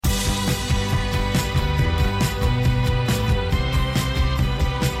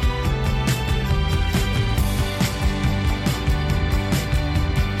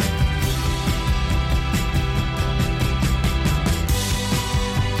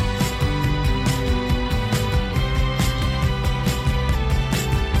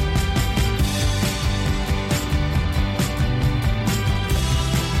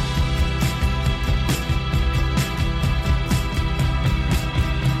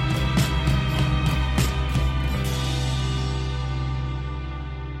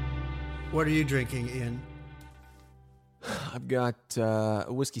What are you drinking, Ian? I've got a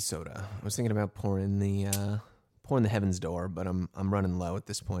whiskey soda. I was thinking about pouring the Heaven's Door, but I'm running low at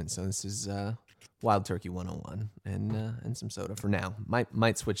this point. So this is Wild Turkey 101 and some soda for now.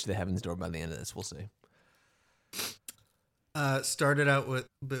 Might switch to the Heaven's Door by the end of this. We'll see. Started out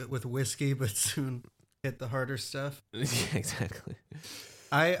with whiskey, but soon hit the harder stuff. Yeah, exactly.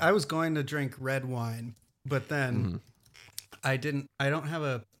 I was going to drink red wine, but then I don't have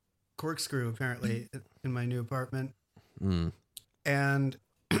a corkscrew apparently in my new apartment. And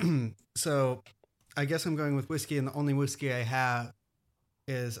so I guess I'm going with whiskey, and the only whiskey I have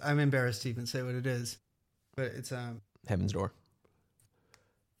is, I'm embarrassed to even say what it is, but it's Heaven's Door.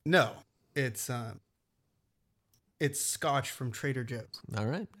 No, it's Scotch from Trader Joe's. All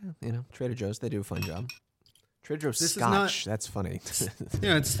right. Yeah, Trader Joe's, they do a fun job. Trader Joe's This Scotch. That's funny.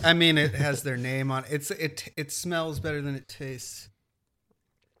 It has their name on it. It smells better than it tastes.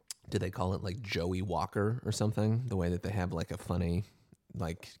 Do they call it like Joey Walker or something? The way that they have like a funny,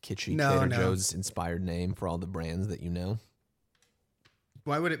 like kitschy Trader Joe's inspired name for all the brands that you know.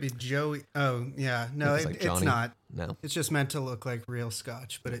 Why would it be Joey? Oh, yeah. No, it's not. No. It's just meant to look like real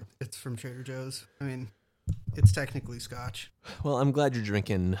Scotch, but it's from Trader Joe's. I mean, it's technically Scotch. Well, I'm glad you're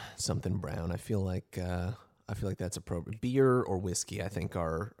drinking something brown. I feel like that's appropriate. Beer or whiskey, I think,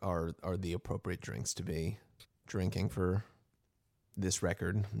 are the appropriate drinks to be drinking for this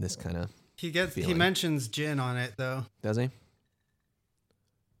record. This kind of he mentions gin on it though. Does he?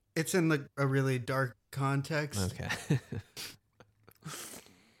 It's in a really dark context. Okay.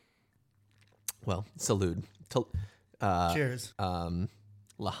 Well, salute. Cheers.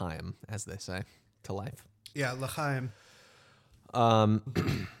 L'chaim, as they say, to life. Yeah, l'chaim. I'm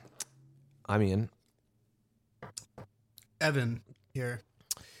Ian. Evan here.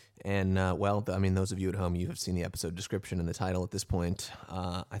 And, those of you at home, you have seen the episode description and the title at this point.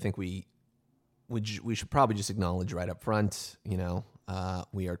 I think we should probably just acknowledge right up front,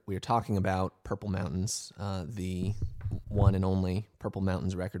 we are talking about Purple Mountains, the one and only Purple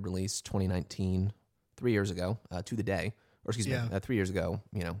Mountains record release, 2019, 3 years ago, to the day. Or 3 years ago,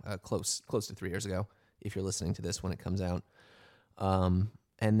 close to 3 years ago, if you're listening to this when it comes out.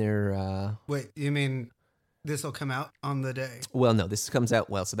 And they're... Wait, you mean... This will come out on the day. Well, no, this comes out.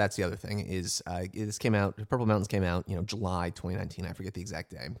 Well, so that's the other thing is this came out. Purple Mountains came out, July 2019. I forget the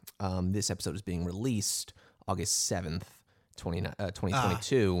exact day. This episode is being released August 7th,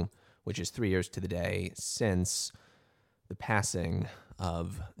 2022, which is 3 years to the day since the passing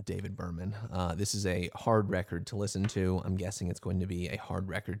of David Berman. This is a hard record to listen to. I'm guessing it's going to be a hard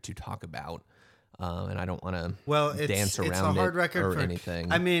record to talk about, and I don't want to dance around it's a hard record or for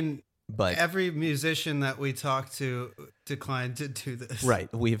anything. I mean. But every musician that we talked to declined to do this. Right.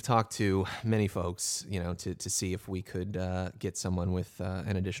 We have talked to many folks, to see if we could get someone with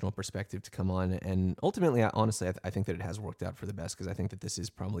an additional perspective to come on. And ultimately, I think that it has worked out for the best, because I think that this is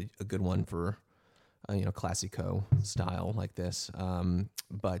probably a good one for, classico style like this. There's,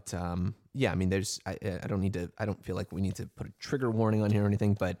 I don't feel like we need to put a trigger warning on here or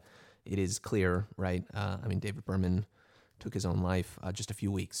anything, but it is clear, right? David Berman took his own life just a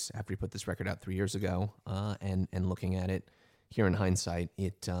few weeks after he put this record out 3 years ago. And looking at it here in hindsight,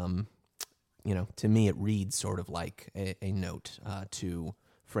 it, to me, it reads sort of like a note to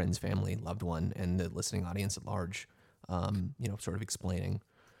friends, family, loved one, and the listening audience at large, sort of explaining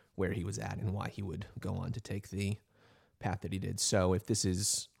where he was at and why he would go on to take the path that he did. So if this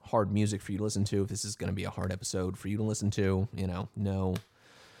is hard music for you to listen to, if this is going to be a hard episode for you to listen to,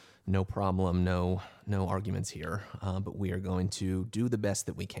 no problem, no arguments here. But we are going to do the best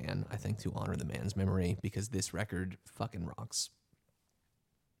that we can, I think, to honor the man's memory, because this record fucking rocks.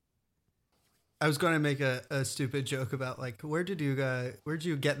 I was going to make a stupid joke about where'd you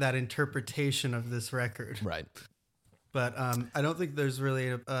get that interpretation of this record? Right. But I don't think there's really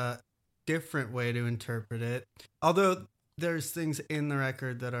a different way to interpret it. Although there's things in the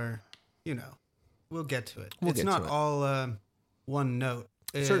record that are, we'll get to it. It's not all one note.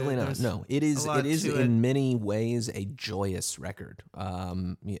 Certainly not. No, it is in many ways a joyous record,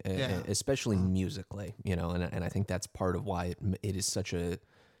 especially musically, and I think that's part of why it is such a,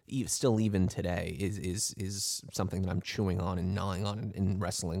 still even today, is something that I'm chewing on and gnawing on and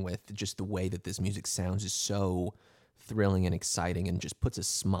wrestling with. Just the way that this music sounds is so thrilling and exciting and just puts a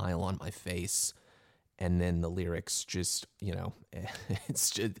smile on my face. And then the lyrics just, it's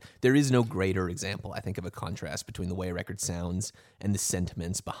just, there is no greater example, I think, of a contrast between the way a record sounds and the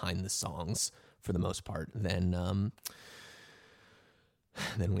sentiments behind the songs, for the most part, than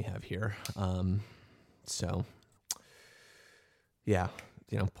we have here. So, yeah,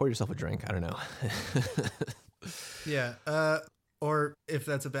 pour yourself a drink. I don't know. Yeah. Or if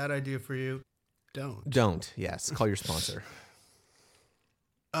that's a bad idea for you, don't. Don't. Yes. Call your sponsor.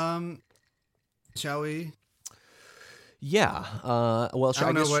 Shall we? Yeah. Well, I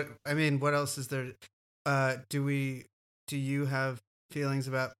don't know what, I mean, what else is there? Do you have feelings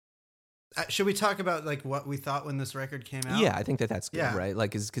about, should we talk about like what we thought when this record came out? Yeah, I think that's good, Yeah. right?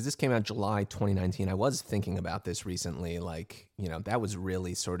 Like, because this came out July 2019. I was thinking about this recently. Like, that was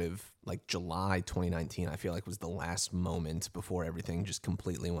really sort of like July 2019. I feel like was the last moment before everything just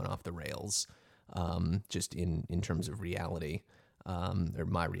completely went off the rails, just in terms of reality, or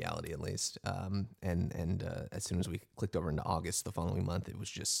my reality at least. And as soon as we clicked over into August the following month, it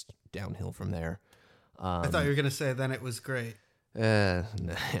was just downhill from there. I thought you were going to say then it was great. Yeah.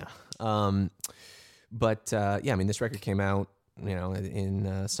 But yeah, I mean, this record came out,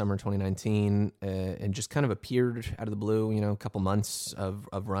 in summer 2019, and just kind of appeared out of the blue. A couple months of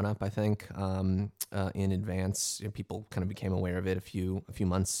run up, I think, in advance. People kind of became aware of it a few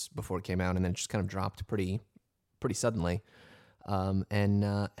months before it came out, and then it just kind of dropped pretty suddenly. And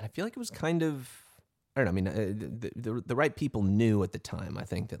I feel like it was kind of, I don't know. I mean, the right people knew at the time, I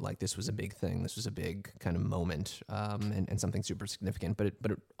think, that like this was a big thing. This was a big kind of moment, and something super significant. But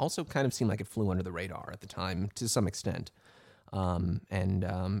it also kind of seemed like it flew under the radar at the time to some extent.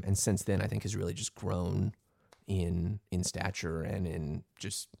 And since then, I think has really just grown in stature and in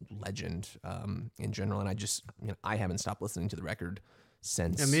just legend in general. And I haven't stopped listening to the record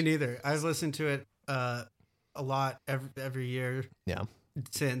since. Yeah, me neither. I've listened to it a lot every year. Yeah.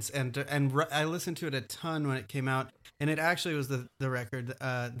 Since and I listened to it a ton when it came out, and it actually was the record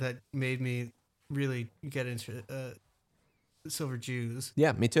that made me really get into Silver Jews.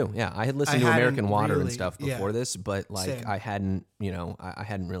 Yeah, me too. Yeah, I had listened to American Water and stuff before this, but like same. I hadn't, I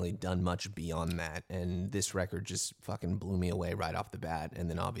hadn't really done much beyond that, and this record just fucking blew me away right off the bat, and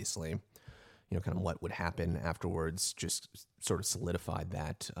then obviously, kind of what would happen afterwards just sort of solidified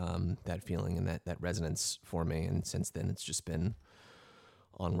that that feeling and that resonance for me, and since then it's just been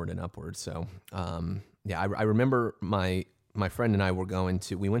onward and upward. So, yeah, I remember my friend and I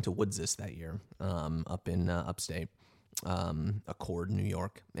we went to Woodsis that year, up in upstate, Accord, New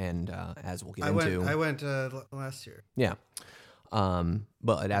York. And, as we'll get into, I went last year. Yeah.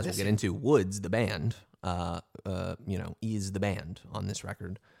 But as we'll get into, Woods, the band, is the band on this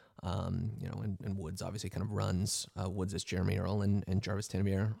record. And Woods obviously kind of runs, Woods' Jeremy Earl and Jarvis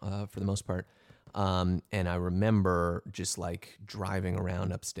Tannebier, for the most part. And I remember just like driving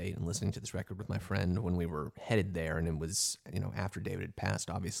around upstate and listening to this record with my friend when we were headed there, and it was, after David had passed,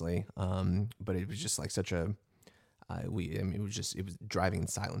 obviously. But it was just like such a, it was driving in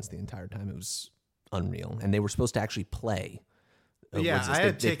silence the entire time. It was unreal. And they were supposed to actually play. Yeah, I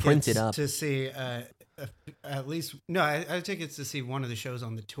had tickets printed up to see, at least, no, I had tickets to see one of the shows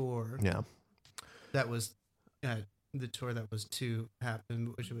on the tour. Yeah. That was, the tour that was to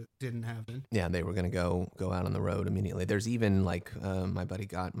happen, which didn't happen. Yeah, they were going to go out on the road immediately. There's even like my buddy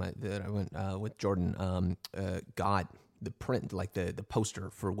that I went with Jordan got the print, like the poster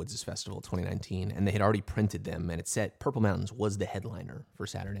for Woods' Festival 2019, and they had already printed them, and it said Purple Mountains was the headliner for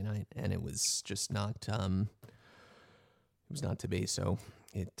Saturday night, and it was just not it was not to be. So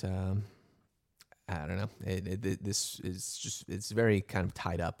it I don't know. This is just, it's very kind of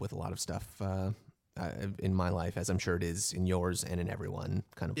tied up with a lot of stuff in my life, as I'm sure it is in yours and in everyone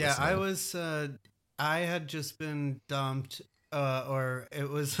kind of. Yeah, listening. I had just been dumped, or it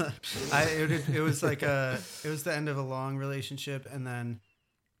was, it was like it was the end of a long relationship, and then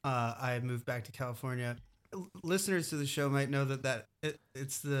I moved back to California. Listeners to the show might know this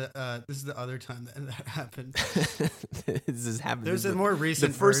is the other time that happened. This has happened. There's a more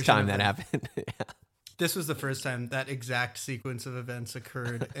recent. The first time that happened. Yeah. This was the first time that exact sequence of events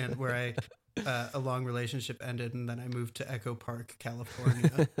occurred, and where a long relationship ended, and then I moved to Echo Park,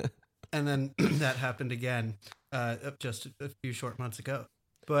 California, and then that happened again, just a few short months ago.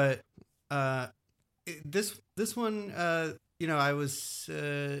 But this one, I was.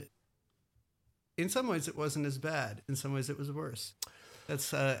 In some ways, it wasn't as bad. In some ways, it was worse.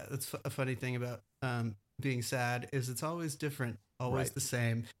 That's a funny thing about being sad, is it's always different, always right. The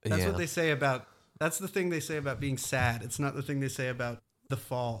same. That's what they say about. That's the thing they say about being sad. It's not the thing they say about The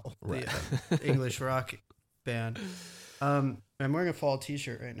Fall, right. the English rock band. I'm wearing a Fall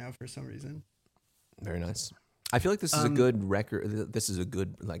T-shirt right now for some reason. Very nice. I feel like this is a good record. This is a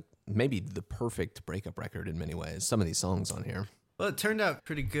good, like, maybe the perfect breakup record in many ways. Some of these songs on here. Well, it turned out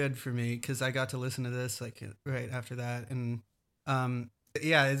pretty good for me because I got to listen to this like right after that, and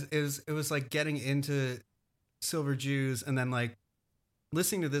it was like getting into Silver Jews, and then like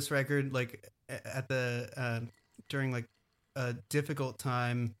listening to this record like at the during like a difficult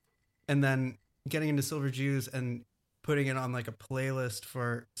time, and then getting into Silver Jews and putting it on like a playlist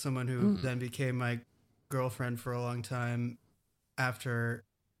for someone who then became my girlfriend for a long time after,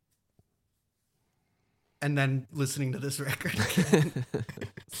 and then listening to this record again.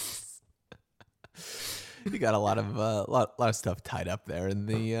 You got a lot of stuff tied up there in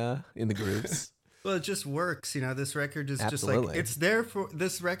the grooves. Well, it just works, you know. This record is Absolutely. just like it's there for.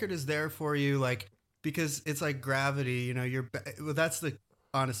 This record is there for you, like because it's like gravity. You know, well, that's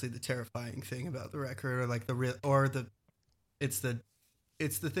honestly the terrifying thing about the record, or like it's the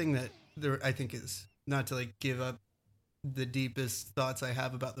thing that I think is not to like give up the deepest thoughts I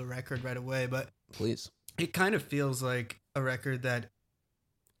have about the record right away, but please, it kind of feels like a record that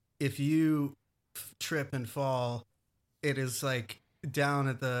if you trip and fall, it is like down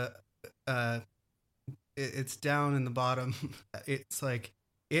at the it's down in the bottom. It's like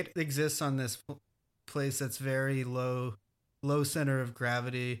it exists on this place that's very low center of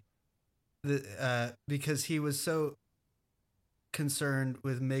gravity, because he was so concerned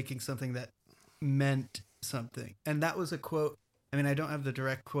with making something that meant something. And that was a quote. I mean, I don't have the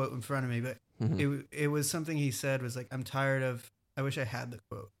direct quote in front of me, but it was something he said was like, I'm tired of, I wish I had the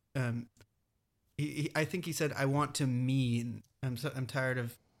quote. I think he said, I want to mean, I'm tired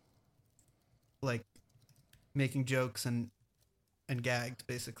of like making jokes and gags,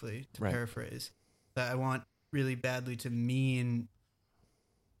 basically, to paraphrase, that I want really badly to mean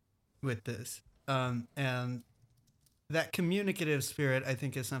with this. And that communicative spirit, I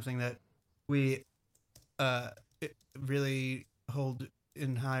think, is something that we really hold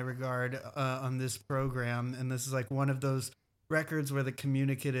in high regard on this program. And this is like one of those records where the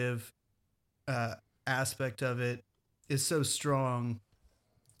communicative aspect of it is so strong.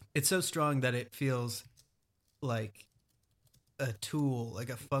 It's so strong that it feels like a tool, like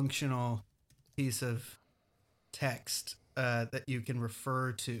a functional piece of text that you can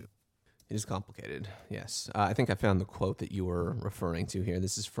refer to. It is complicated, yes. I think I found the quote that you were referring to here.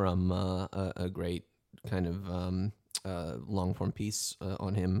 This is from a great kind of long-form piece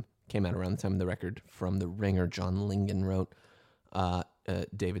on him. Came out around the time of the record from The Ringer. John Lingen wrote,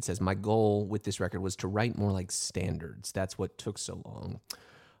 David says, my goal with this record was to write more like standards. That's what took so long.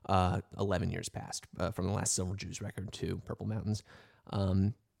 11 years passed from the last Silver Jews record to Purple Mountains.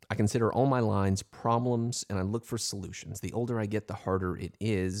 I consider all my lines problems, and I look for solutions. The older I get, the harder it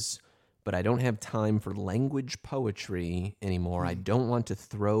is, but I don't have time for language poetry anymore. I don't want to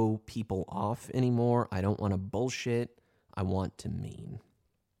throw people off anymore. I don't want to bullshit. I want to mean.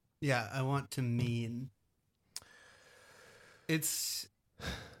 Yeah, I want to mean. It's...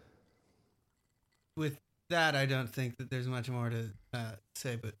 With that, I don't think that there's much more to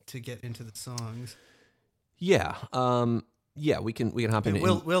say, but to get into the songs. Yeah. Yeah, we can hop in.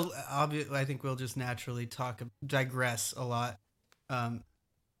 We'll obviously, I think we'll just naturally digress a lot.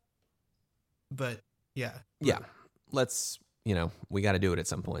 But yeah. Yeah. Let's, we got to do it at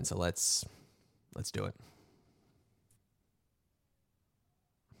some point. So let's do it.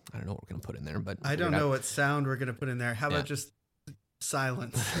 I don't know what we're going to put in there, but I don't know what sound we're going to put in there. How about just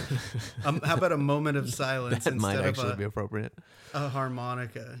silence? How about a moment of silence that instead might actually of be appropriate. A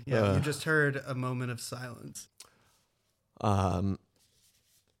harmonica. Yeah, you just heard a moment of silence.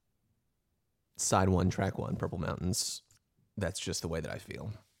 Side 1, track 1, Purple Mountains. That's just the way that I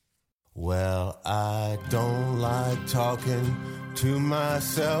feel. Well, I don't like talking to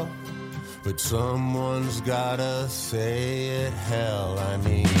myself, but someone's gotta say it. Hell, I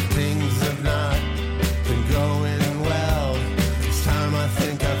mean, things have not been going well. It's time I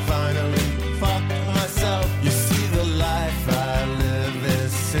think I finally fucked myself. You see, the life I live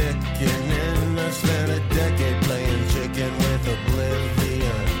is sickening. I spent a decade playing chicken with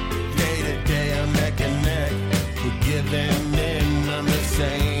oblivion. Day to day, I'm neck and neck with giving in. I'm the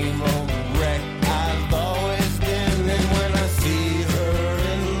same old wreck I've always been. And when I see her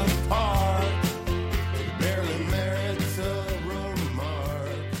in the park, it barely merits a remark.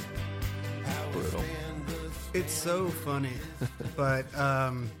 Brutal. It's so funny, but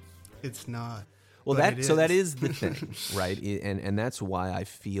it's not. Well, But that is the thing, right? And that's why I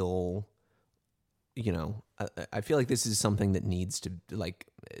feel, I feel like this is something that needs to, like,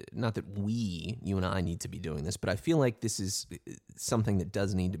 not that you and I need to be doing this, but I feel like this is something that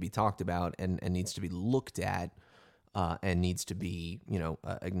does need to be talked about and needs to be looked at and needs to be,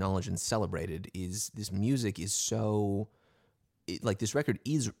 acknowledged and celebrated. Is this music is so, like, this record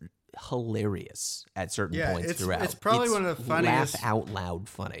is hilarious at certain points throughout. It's probably one of the funniest. Laugh out loud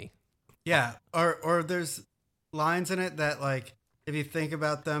funny. Yeah, or there's lines in it that, like, if you think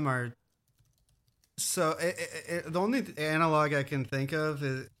about them, are so. The only analog I can think of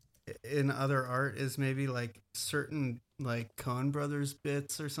is, in other art, is maybe like certain like Coen Brothers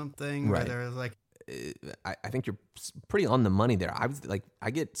bits or something, right. where there's like I think you're pretty on the money there.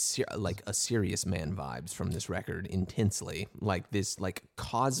 I get like a Serious Man vibes from this record intensely, like this like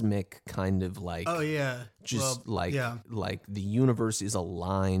cosmic kind of like Oh yeah, just well, like yeah. like the universe is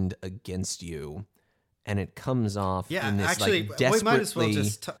aligned against you, and it comes off Yeah, in this actually, like desperately. we might as well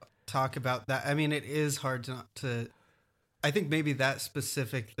just talk about that. I mean, it is hard to. I think maybe that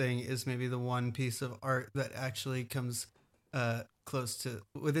specific thing is maybe the one piece of art that actually comes close to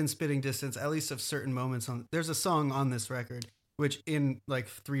within spitting distance, at least of certain moments. There's a song on this record which in like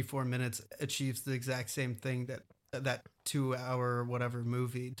 3-4 minutes achieves the exact same thing that 2 hour or whatever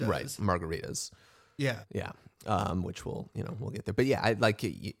movie does. Right, Margaritas. Yeah. Which we'll get there. But yeah, I like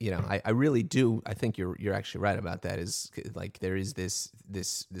I really do. I think you're actually right about that. Is like there is this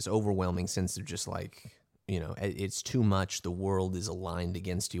overwhelming sense of just like, it's too much. The world is aligned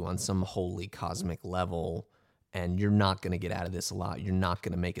against you on some holy cosmic level, and you're not going to get out of this a lot. You're not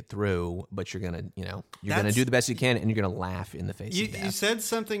going to make it through, but you're going to, you're going to do the best you can, and you're going to laugh in the face of death. You said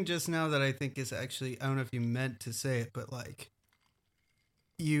something just now that I think is actually, I don't know if you meant to say it, but like,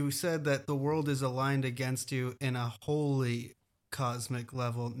 you said that the world is aligned against you in a holy cosmic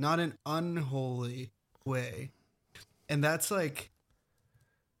level, not an unholy way. And that's like,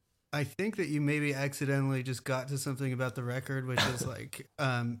 I think that you maybe accidentally just got to something about the record, which is like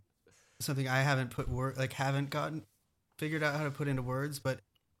something I haven't figured out how to put into words, but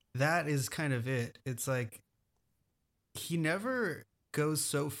that is kind of it. It's like he never goes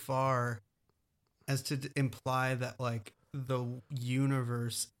so far as to imply that like the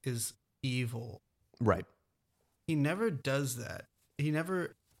universe is evil. Right. He never does that.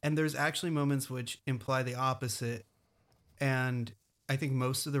 And there's actually moments which imply the opposite. And I think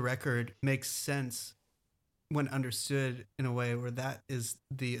most of the record makes sense when understood in a way where that is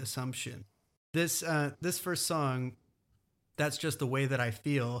the assumption. This first song, That's Just the Way That I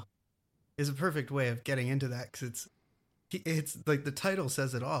Feel, is a perfect way of getting into that, because it's like the title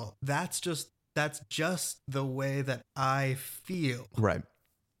says it all. That's just the way that I feel. Right.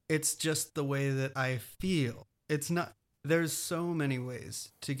 It's just the way that I feel. It's not. There's so many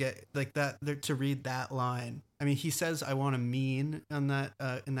ways to get like that, to read that line. I mean, he says, "I want to mean" on that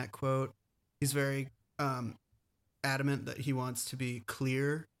in that quote. He's very adamant that he wants to be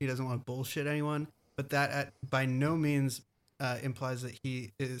clear. He doesn't want to bullshit anyone. But that by no means implies that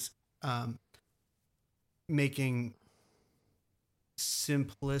he is making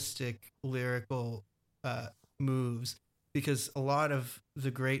simplistic lyrical moves, because a lot of the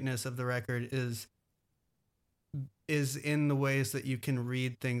greatness of the record is in the ways that you can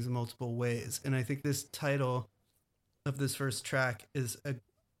read things multiple ways. And I think this title of this first track is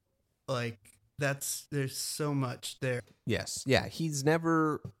there's so much there. Yes. Yeah. He's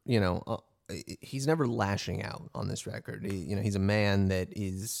never, he's never lashing out on this record. He's a man that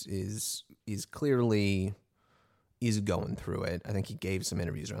is clearly is going through it. I think he gave some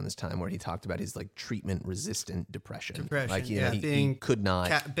interviews around this time where he talked about his like treatment resistant depression. Like, he could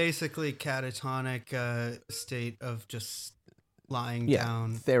not basically catatonic state of just lying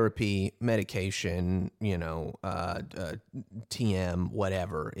down. Therapy, medication, TM,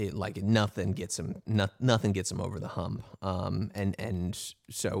 whatever. Nothing gets him over the hump. And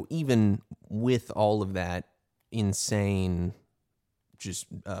so even with all of that insane just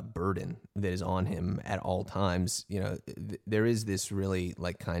burden that is on him at all times, there is this really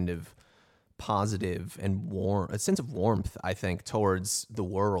like kind of positive and a sense of warmth, I think, towards the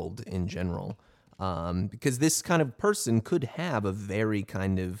world in general. Because this kind of person could have a very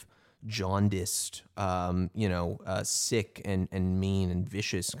kind of jaundiced, sick and mean and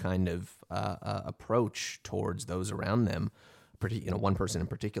vicious kind of approach towards those around them. One person in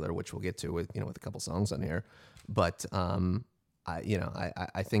particular, which we'll get to with a couple songs on here. But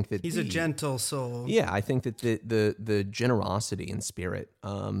I think that he's a gentle soul. Yeah, I think that the generosity and spirit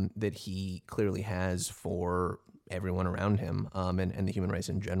that he clearly has for everyone around him, and the human race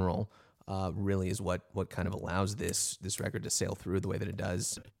in general, really is what kind of allows this record to sail through the way that it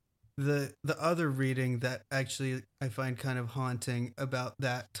does. The other reading that actually I find kind of haunting about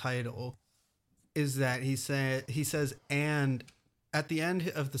that title is that he says, and at the end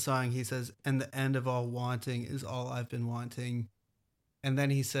of the song he says, "And the end of all wanting is all I've been wanting." And then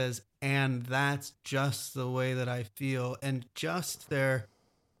he says, "And that's just the way that I feel." And just there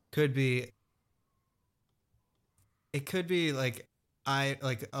could be like,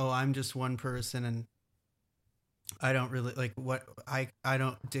 I'm just one person and I don't really like I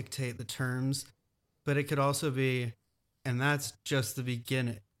don't dictate the terms, but it could also be, and that's just the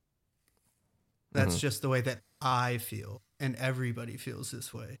beginning. That's just the way that I feel, and everybody feels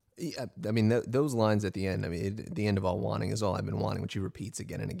this way. Yeah, I mean, those lines at the end, I mean, the end of all wanting is all I've been wanting, which he repeats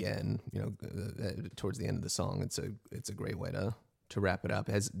again and again, towards the end of the song. It's a great way to wrap it up.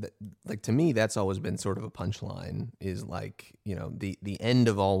 Like, to me, that's always been sort of a punchline, is like, the end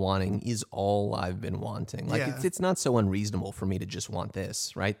of all wanting is all I've been wanting. Like, it's not so unreasonable for me to just want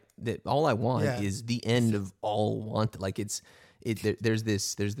this, right? That all I want is the end of all want. Like, there's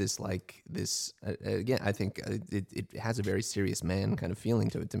this like this again. I think it has a very serious man kind of feeling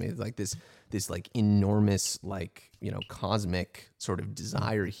to it to me. It's like this like enormous, like, cosmic sort of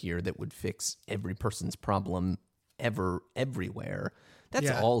desire here that would fix every person's problem ever, everywhere.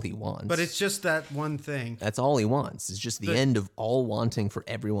 That's all he wants. But it's just that one thing. That's all he wants. It's just the end of all wanting for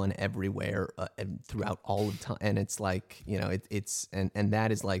everyone, everywhere, and throughout all of time. And it's like, it's and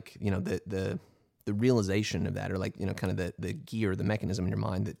that is like, the realization of that, or like, kind of the gear, the mechanism in your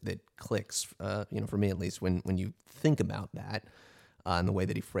mind that clicks, for me at least, when you think about that, and the way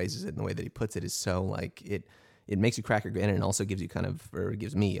that he phrases it and the way that he puts it is so like it makes you crack your grin, and it also gives you it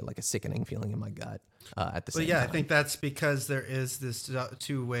gives me like a sickening feeling in my gut at the same time. I think that's because there is this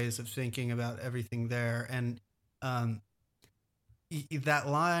two ways of thinking about everything there. And that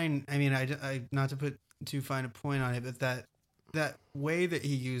line, I mean, I not to put too fine a point on it, but that way that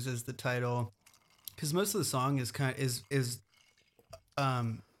he uses the title, because most of the song is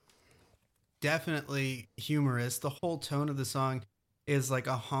definitely humorous. The whole tone of the song is like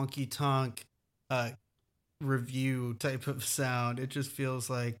a honky tonk review type of sound. It just feels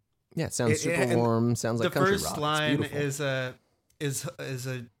like it sounds super warm. Sounds like country rock. The first line is a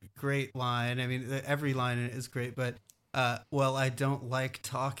great line. I mean, every line in it is great. But well, I don't like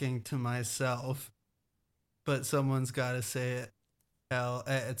talking to myself, but someone's got to say it,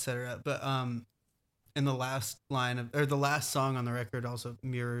 etc. But and the last line the last song on the record also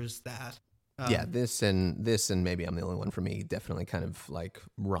mirrors that. This and maybe I'm the only one for me definitely kind of like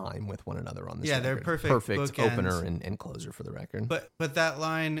rhyme with one another on this record. They're perfect opener and closer for the record. But that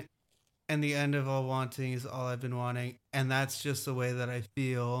line and the end of all wanting is all I've been wanting, and that's just the way that I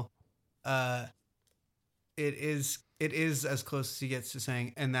feel. It is as close as he gets to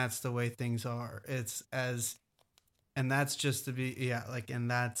saying, and that's the way things are. And that's just to be and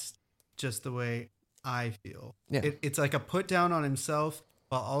that's just the way I feel. Yeah. It's like a put down on himself,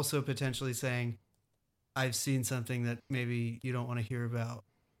 while also potentially saying, I've seen something that maybe you don't want to hear about.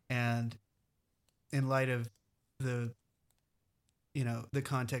 And in light of the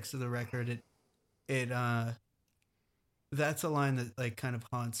context of the record, that's a line that like kind of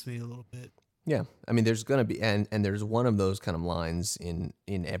haunts me a little bit. Yeah. I mean, there's going to be, and there's one of those kind of lines in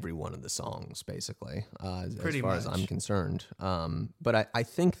every one of the songs, basically, as far as I'm concerned. But I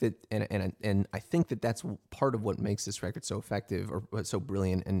think that, and I think that that's part of what makes this record so effective or so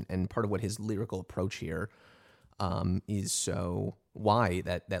brilliant, and part of what his lyrical approach here is so, why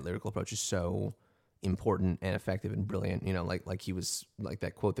that lyrical approach is so important and effective and brilliant. Like he was, like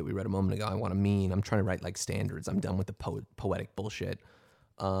that quote that we read a moment ago, I'm trying to write like standards. I'm done with the poetic bullshit.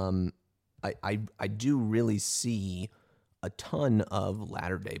 I do really see a ton of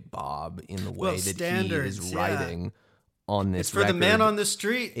Latter-day Bob in the way that he is writing on this record. It's for the man on the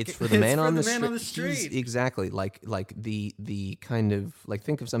street. It's for the man on the street. Exactly. Like the kind of, like,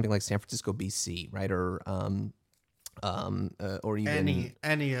 think of something like San Francisco, BC, right? Or even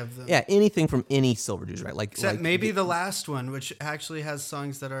any of them. Yeah, anything from any Silver Jews, right? Except maybe the last one, which actually has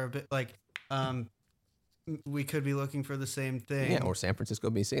songs that are a bit like we could be looking for the same thing. Yeah, or San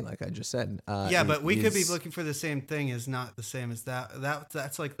Francisco, BC, like I just said. But we could be looking for the same thing is not the same as that.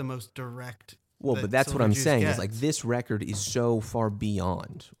 That's like the most direct. Well, but that's what I'm saying is like this record is so far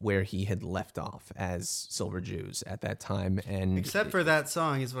beyond where he had left off as Silver Jews at that time, and except for that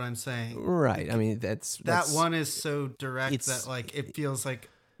song is what I'm saying. Right. I mean, that's one is so direct that like it feels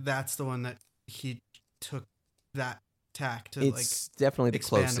like that's the one that he took that tack to. It's definitely the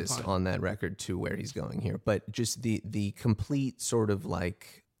closest on that record to where he's going here, but just the complete sort of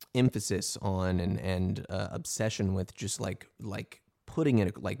like emphasis on and obsession with just like putting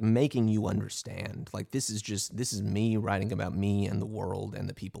it, like making you understand, like this is me writing about me and the world and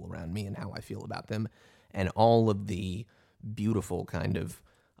the people around me and how I feel about them, and all of the beautiful kind of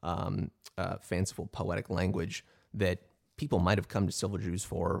fanciful poetic language that people might have come to Silver Jews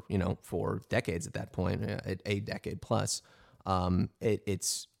for decades at that point, a decade plus.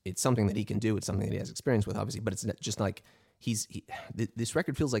 It's something that he can do. It's something that he has experience with, obviously, but it's just like this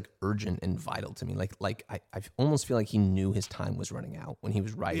record feels like urgent and vital to me. Like I almost feel like he knew his time was running out when he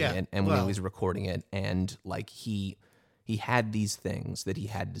was writing it and when he was recording it, and like he had these things that he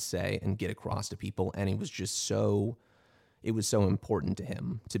had to say and get across to people, and it was so important to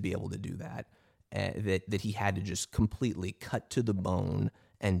him to be able to do that. That he had to just completely cut to the bone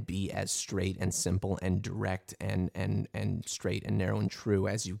and be as straight and simple and direct and straight and narrow and true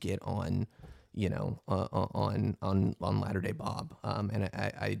as you get on, on Latter Day Bob. And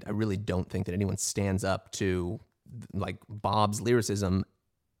I really don't think that anyone stands up to like Bob's lyricism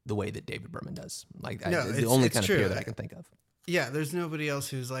the way that David Berman does. Like, No, it's the only kind true. of peer that I can think of. Yeah, there's nobody else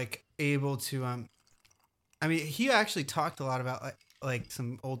who's like able to. I mean, he actually talked a lot about like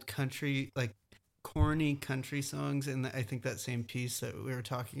some old country, like corny country songs, in I think that same piece that we were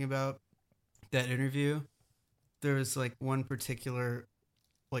talking about, that interview. There was like one particular,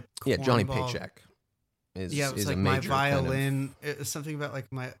 like Johnny cornball- Paycheck is Yeah, it was is like a my major violin. It was something about like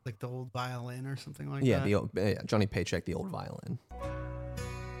the old violin or something like kind of, that. the old, Johnny Paycheck, the old violin.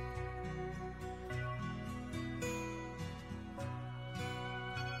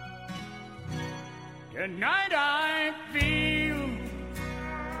 Tonight I feel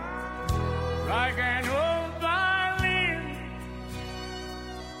like an old violin,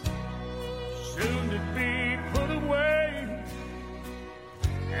 soon to be put away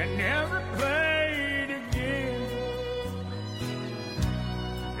and never played again.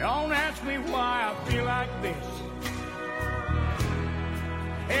 Don't ask me why I feel like this.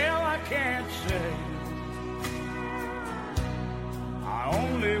 Hell, I can't say. I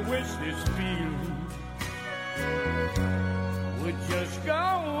only wish this feeling would just go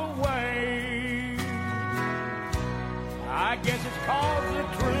away. I guess it's called the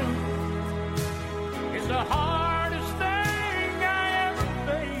truth. It's the hardest thing I ever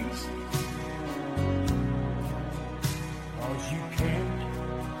faced. 'Cause you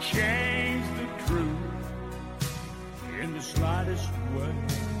can't change the truth in the slightest way.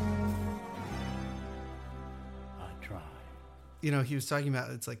 I try. He was talking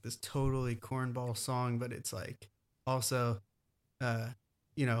about it's like this totally cornball song, but it's like also,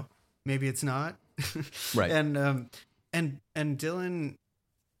 maybe it's not. Right. And Dylan,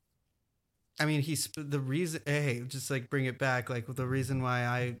 I mean, the reason, hey, just like bring it back. Like the reason why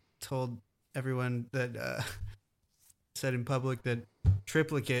I told everyone that, said in public that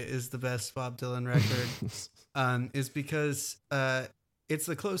Triplicate is the best Bob Dylan record, is because, it's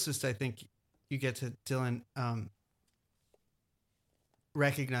the closest I think you get to Dylan,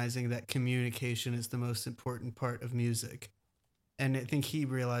 recognizing that communication is the most important part of music. And I think he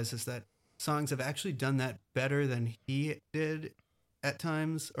realizes that songs have actually done that better than he did at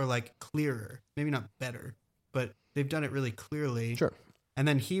times, or like clearer, maybe not better, but they've done it really clearly. Sure. And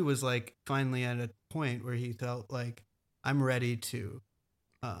then he was like finally at a point where he felt like, I'm ready to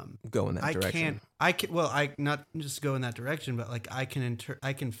Go in that direction. I not just go in that direction, but like I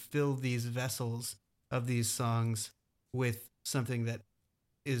can fill these vessels of these songs with something that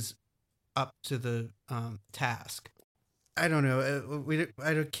is up to the task. I don't know.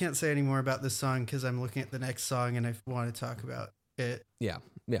 I can't say any more about this song because I'm looking at the next song and I want to talk about it. Yeah.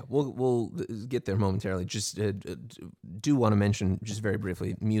 We'll get there momentarily. Just do want to mention just very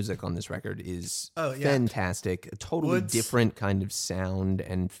briefly, music on this record is fantastic. A totally different kind of sound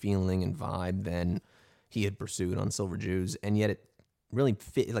and feeling and vibe than he had pursued on Silver Jews, and yet it really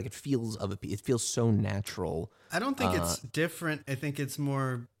it feels so natural. I don't think it's different. I think it's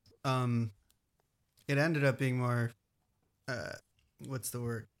more. It ended up being more. What's the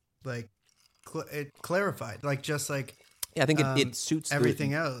word? Like, it clarified. Like just like. Yeah, I think it suits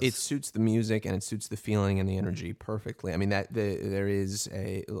everything else. It suits the music and it suits the feeling and the energy perfectly. I mean, there is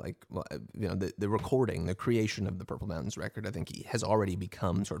a the recording, the creation of the Purple Mountains record. I think has already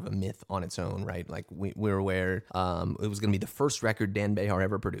become sort of a myth on its own, right? Like we're aware it was going to be the first record Dan Behar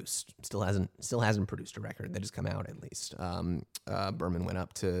ever produced. Still hasn't produced a record that has come out at least. Berman went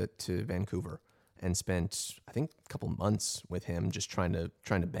up to Vancouver and spent I think a couple months with him just trying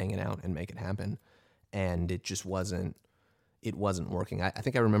to bang it out and make it happen, and it just wasn't. It wasn't working. I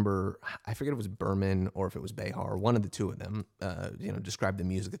think I remember, I forget if it was Berman or if it was Behar, one of the two of them, described the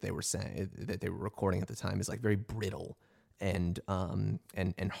music that they were saying, that they were recording at the time as like very brittle and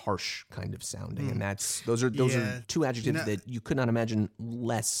harsh kind of sounding. And those are two adjectives that you could not imagine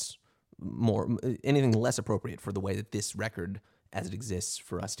anything less appropriate for the way that this record as it exists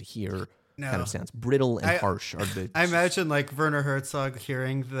for us to hear kind of sounds. Brittle and harsh are the... I imagine like Werner Herzog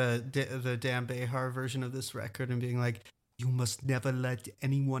hearing the Dan Behar version of this record and being like, you must never let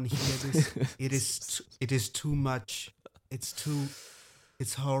anyone hear this. It is too much. It's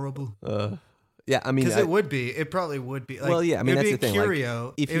horrible. Yeah, I mean, because it probably would be. Like, well, yeah, I mean, that's the thing. Curio.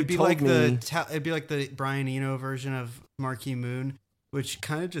 Like, if it would be told like me, it'd be like the Brian Eno version of Marquee Moon, which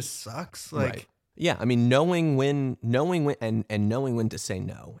kind of just sucks. Like, right. Yeah, I mean, knowing when to say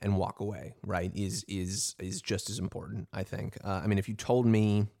no and walk away, right, is just as important. I think. I mean, if you told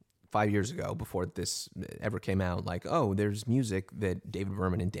me 5 years ago, before this ever came out, like, oh, there's music that David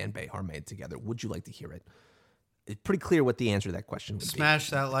Berman and Dan Behar made together. Would you like to hear it? It's pretty clear what the answer to that question would be. Smash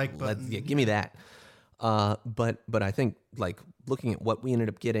that like button. Give me that. But I think, like, looking at what we ended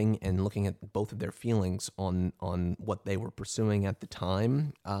up getting and looking at both of their feelings on what they were pursuing at the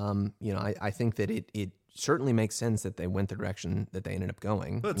time, I think that it certainly makes sense that they went the direction that they ended up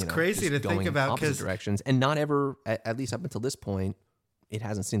going. Well, it's crazy to think about, because directions, and not ever, at least up until this point, it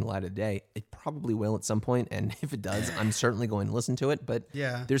hasn't seen the light of day. It probably will at some point, and if it does, I'm certainly going to listen to it. But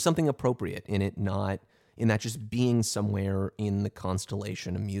there's something appropriate in it, not in that just being somewhere in the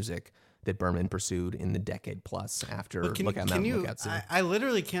constellation of music that Berman pursued in the decade plus after Lookout Mountain, Lookout City. I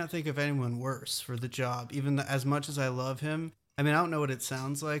literally can't think of anyone worse for the job, even as much as I love him. I mean, I don't know what it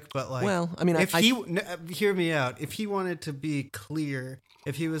sounds like, but like, well, I mean, hear me out. If he wanted to be clear,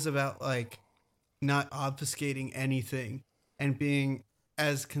 if he was about like not obfuscating anything and being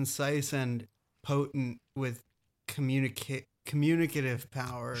as concise and potent with communicative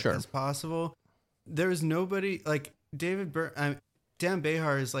power as possible, there's nobody like Dan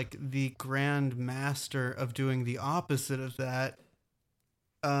Behar is like the grand master of doing the opposite of that.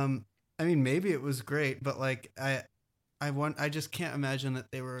 I mean, maybe it was great, but like I just can't imagine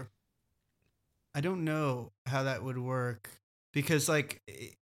that they were. I don't know how that would work because, like,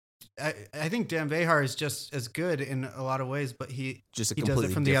 I think Dan Behar is just as good in a lot from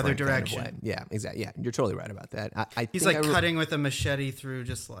the other direction. Kind of yeah, exactly. Yeah, you're totally right about that. He's like cutting with a machete through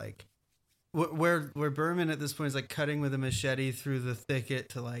just like where Berman at this point is like cutting with a machete through the thicket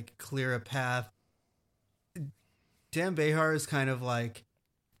to like clear a path. Dan Behar is kind of like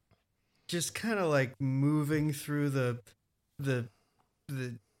moving through the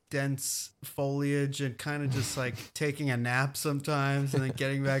dense foliage and kind of just like taking a nap sometimes and then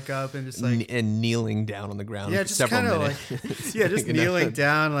getting back up and just like and kneeling down on the ground for several minutes. Like just kneeling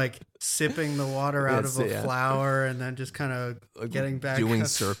down, like sipping the water out of a flower and then just kind of getting back doing up.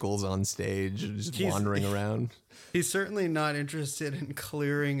 Circles on stage, just wandering around. He's certainly not interested in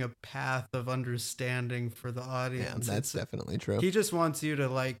clearing a path of understanding for the audience. Yeah, that's definitely true. He just wants you to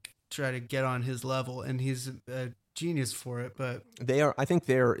like try to get on his level, and he's a genius for it. But I think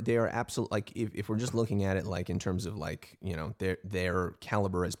they are absolutely, like, if we're just looking at it like in terms of like, you know, their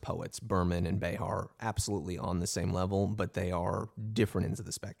caliber as poets, Berman and Behar, absolutely on the same level, but they are different ends of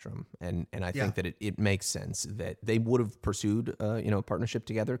the spectrum, and I think that it makes sense that they would have pursued a partnership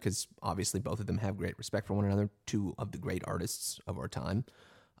together, because obviously both of them have great respect for one another, two of the great artists of our time,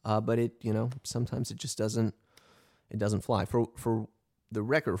 but it, you know, sometimes it just doesn't fly. For the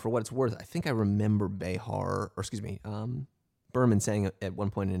record, for what it's worth, I think I remember Berman saying at one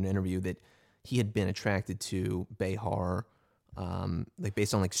point in an interview that he had been attracted to Behar, like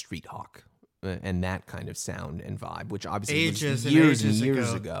based on like Street Hawk and that kind of sound and vibe, which obviously was years and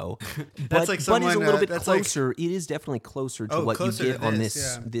years ago. That's like but is a little bit closer. Like, it is definitely closer to what you get on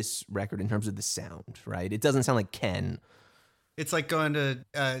this record in terms of the sound, right? It doesn't sound like Ken. It's like going to.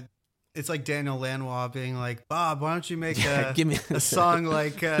 It's like Daniel Lanois being like, Bob, why don't you make a song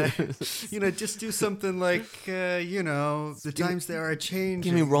like, just do something like, the times they are changing.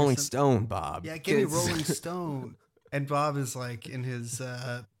 Give me Rolling Stone, Bob. Yeah, give me Rolling Stone. And Bob is like in his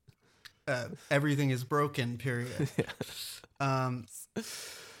everything is broken period. The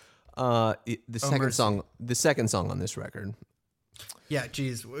second song on this record. Yeah,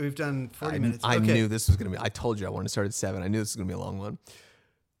 geez, we've done 40 minutes. I knew this was going to be, I told you I wanted to start at 7. I knew this was going to be a long one.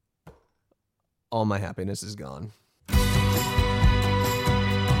 All My Happiness Is Gone.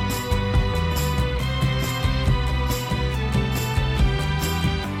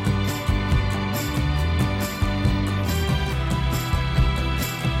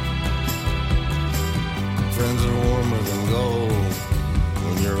 Friends are warmer than gold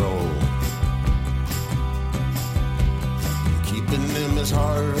when you're old. Keeping them is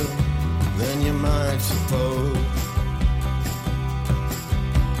harder than you might suppose.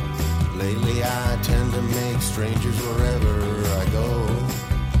 Lately I tend to make strangers wherever I go.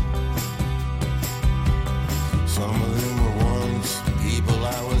 Some of them were once people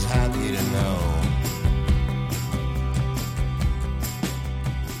I was happy to know.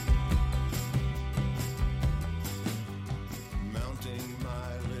 Mounting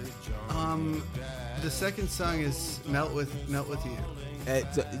mileage on the second song is Melt With You.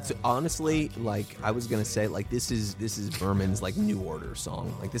 It's honestly, like, I was gonna say, like, this is Berman's like New Order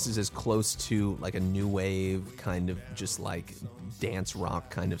song. Like, this is as close to like a new wave kind of just like dance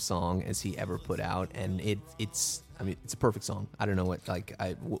rock kind of song as he ever put out, and it's a perfect song. I don't know what, like,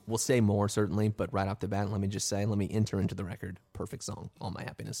 we'll say more certainly, but right off the bat, let me enter into the record. Perfect song. All My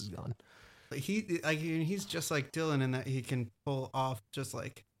Happiness Is Gone. he's just like Dylan in that he can pull off just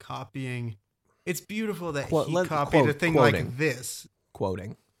like copying. It's beautiful that he copied a thing like this.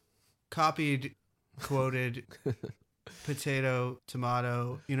 Quoting. Copied, quoted, potato,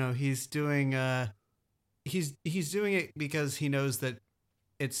 tomato. You know, he's doing he's doing it because he knows that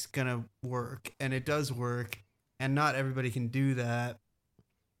it's gonna work, and it does work, and not everybody can do that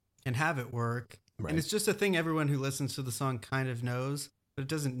and have it work. Right. And it's just a thing everyone who listens to the song kind of knows, but it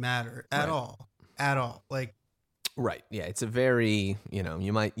doesn't matter at all. Like, right. Yeah. It's a very, you know,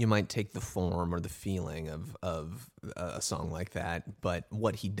 you might take the form or the feeling of a song like that, but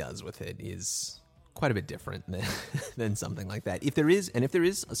what he does with it is quite a bit different than something like that. If there is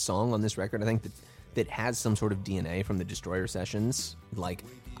a song on this record, I think that has some sort of DNA from the Destroyer sessions, like,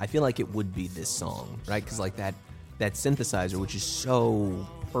 I feel like it would be this song, right? Because like that synthesizer, which is so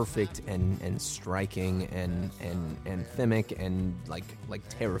perfect and striking and anthemic and like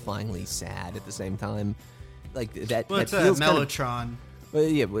terrifyingly sad at the same time, like that. Well, it's that feels a Mellotron.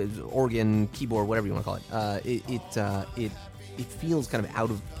 Yeah, organ, keyboard, whatever you want to call it. It feels kind of out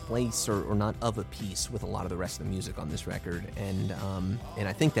of place or not of a piece with a lot of the rest of the music on this record, and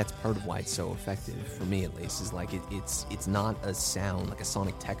I think that's part of why it's so effective for me, at least, is like it's not a sound, like a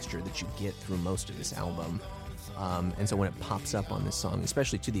sonic texture that you get through most of this album, and so when it pops up on this song,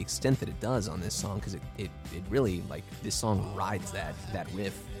 especially to the extent that it does on this song, because it really, like, this song rides that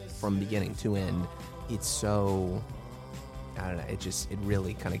riff from beginning to end. It's so, I don't know, it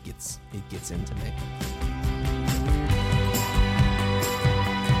really kind of gets into me.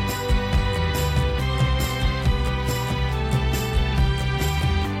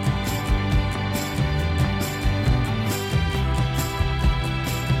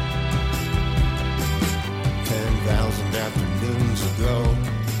 10,000 afternoons ago,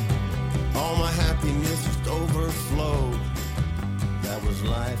 all my happiness just overflowed. That was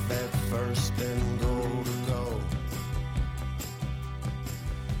life at first and go to go.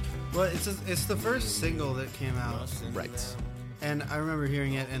 Well, it's the first single that came out. Right. And I remember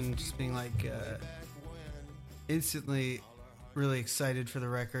hearing it and just being like instantly really excited for the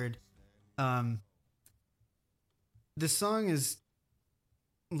record. This song is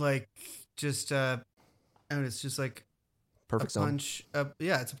like just it's just like perfect a punch.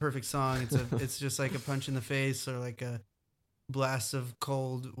 Yeah, it's a perfect song. It's just like a punch in the face or like a blast of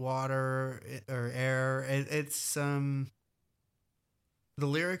cold water or air. It's the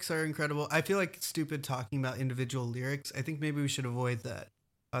lyrics are incredible. I feel like it's stupid talking about individual lyrics. I think maybe we should avoid that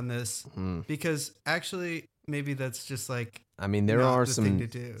on this because actually maybe that's just like, I mean, there are some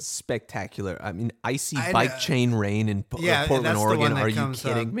spectacular, I mean, icy bike chain rain in Portland, Oregon. Are you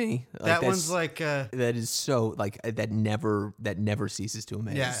kidding me? Like, that one's like that is so like that never ceases to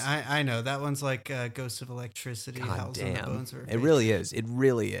amaze. Yeah, I know that one's like Ghost of Electricity. God damn, the bones of her it really is. It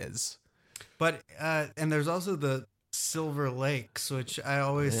really is. But and there's also the Silver Lakes, which I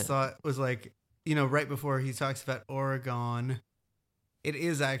always thought was like, you know, right before he talks about Oregon, it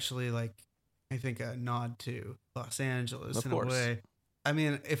is actually like, I think, a nod to Los Angeles in a way. I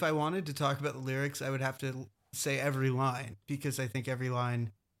mean, if I wanted to talk about the lyrics, I would have to say every line because I think every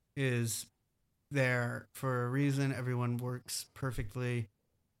line is there for a reason. Everyone works perfectly.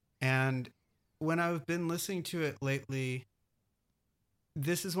 And when I've been listening to it lately,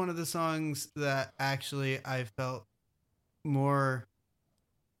 this is one of the songs that actually I felt more.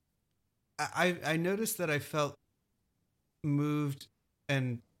 I noticed that I felt moved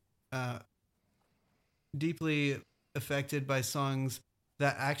and deeply affected by songs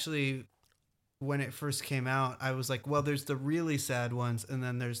that actually, when it first came out, I was like, well, there's the really sad ones and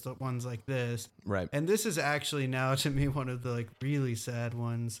then there's the ones like this. Right. And this is actually now to me one of the like really sad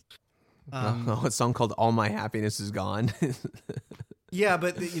ones. A song called All My Happiness Is Gone. Yeah,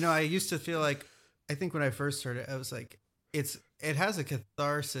 but you know, I used to feel like, I think when I first heard it, I was like, it has a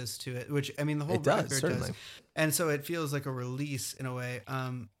catharsis to it, which, I mean, the whole record does. And so it feels like a release in a way.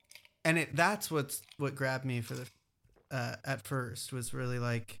 And that's what grabbed me for the at first, was really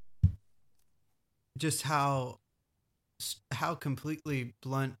like just how completely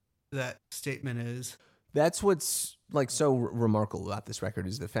blunt that statement is. That's what's like so remarkable about this record,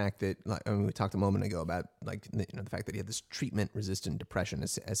 is the fact that, like, I mean, we talked a moment ago about, like, you know, the fact that he had this treatment-resistant depression,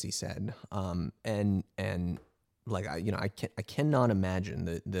 as he said, and like, I cannot imagine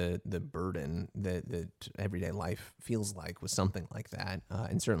the burden that everyday life feels like with something like that,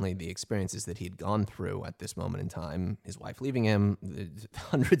 and certainly the experiences that he had gone through at this moment in time, his wife leaving him, the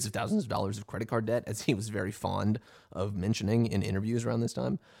hundreds of thousands of dollars of credit card debt, as he was very fond of mentioning in interviews around this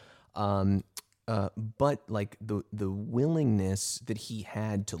time. But like the willingness that he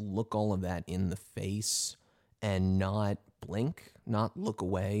had to look all of that in the face and not blink, not look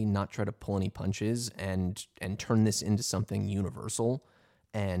away, not try to pull any punches, and turn this into something universal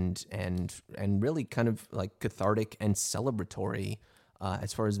and really kind of like cathartic and celebratory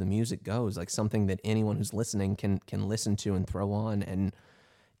as far as the music goes, like something that anyone who's listening can listen to and throw on, and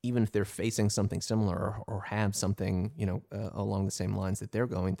even if they're facing something similar or have something, along the same lines that they're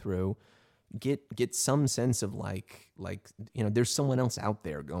going through, get some sense of like, there's someone else out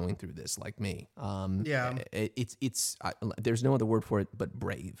there going through this like me. There's no other word for it but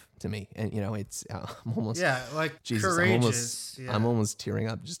brave to me. And, it's, I'm almost, like Jesus, courageous. I'm almost tearing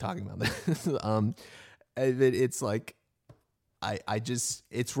up just talking about this. It's like,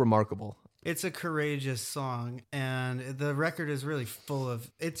 it's remarkable. It's a courageous song, and the record is really full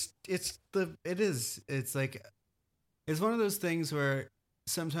of it's one of those things where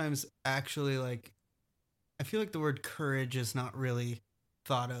sometimes actually, like, I feel like the word courage is not really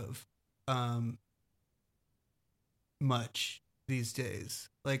thought of much these days.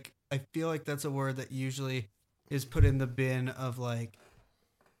 Like, I feel like that's a word that usually is put in the bin of like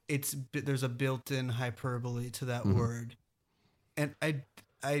there's a built-in hyperbole to that word. And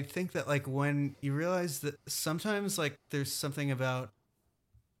I think that, like, when you realize that sometimes, like, there's something about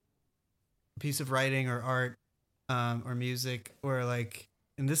a piece of writing or art or music, or, like,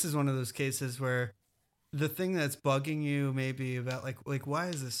 and this is one of those cases where the thing that's bugging you maybe about, like why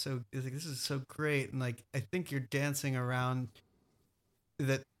is this so, like, this is so great, and, like, I think you're dancing around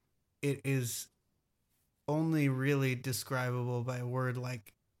that it is only really describable by a word,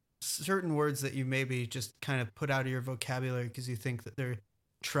 like certain words that you maybe just kind of put out of your vocabulary because you think that they're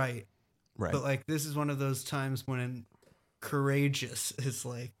trite. Right. But, like, this is one of those times when courageous is,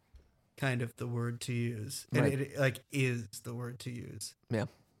 like, kind of the word to use. And it, like, is the word to use. Yeah.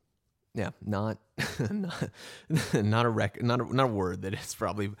 Yeah. Not a word that has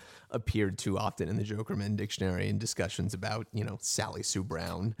probably appeared too often in the Jokerman dictionary in discussions about, Sally Sue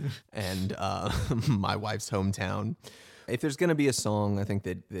Brown and My Wife's Hometown. If there's going to be a song, I think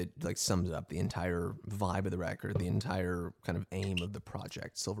that like sums up the entire vibe of the record, the entire kind of aim of the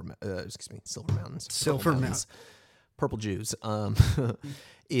project, Silver Mountains, Purple Jews.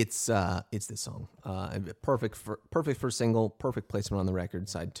 It's this song. Perfect for single, perfect placement on the record,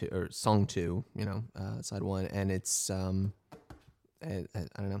 side 2 or song 2, side 1, and it's I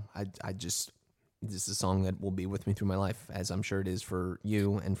don't know. This is a song that will be with me through my life, as I'm sure it is for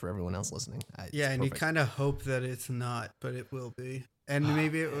you and for everyone else listening. And perfect. You kind of hope that it's not, but it will be. And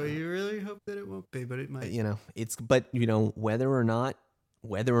maybe you really hope that it won't be, but it might. Whether or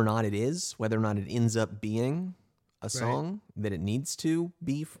not it is, whether or not it ends up being a song that it needs to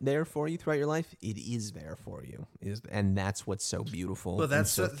be there for you throughout your life, it is there for you. And that's what's so beautiful. Well,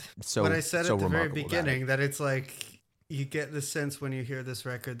 that's so what I said at the very beginning, that it's like, you get the sense when you hear this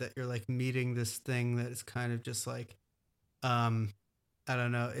record that you're like meeting this thing that is kind of just like, I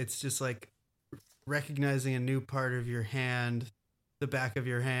don't know. It's just like recognizing a new part of your hand, the back of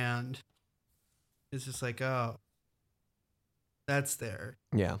your hand. It's just like, oh, that's there.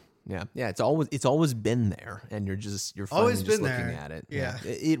 Yeah. It's always been there, and you're finally just looking at it. Yeah.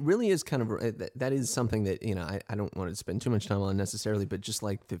 It really is kind of, that is something that, I don't want to spend too much time on necessarily, but just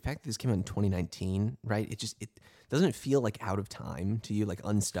like the fact that this came out in 2019, right? It doesn't feel like out of time to you, like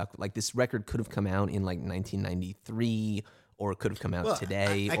unstuck. Like, this record could have come out in like 1993, or it could have come out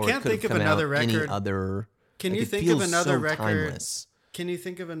today. I can't think of another record. Any other. Can you think of another record? Timeless. Can you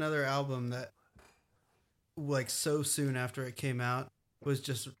think of another album that, like, so soon after it came out was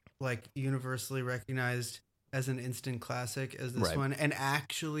just like universally recognized as an instant classic as this one, and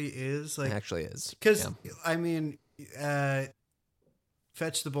actually is, like, because I mean,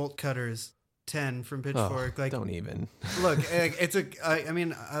 Fetch the Bolt Cutters 10 from Pitchfork. Like, don't even look. It's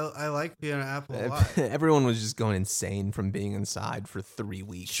I like Fiona Apple a lot. Everyone was just going insane from being inside for 3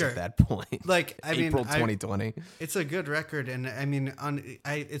 weeks at that point. Like, April 2020. It's a good record, and I mean,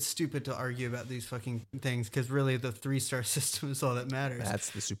 it's stupid to argue about these fucking things because really the 3-star system is all that matters.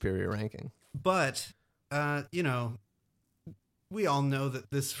 That's the superior ranking. But we all know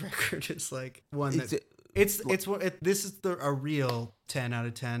that this record is like one that this is a real 10 out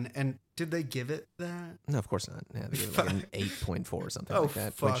of 10. And did they give it that? No, of course not. Yeah, they gave it like an 8.4 or something like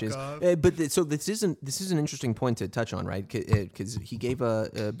that. Fuck off. So this is an interesting point to touch on, right? Because he gave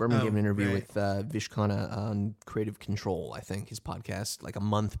Berman gave an interview with Vish Khanna on Creative Control, I think, his podcast, like a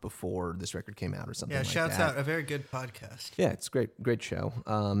month before this record came out or something. Yeah, shouts out, a very good podcast. Yeah, it's great show.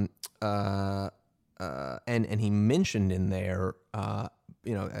 And he mentioned in there, I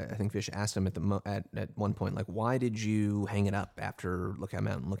think Vish asked him at one point, like, why did you hang it up after Lookout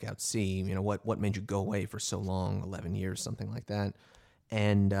Mountain, Lookout Sea? What made you go away for so long, 11 years, something like that?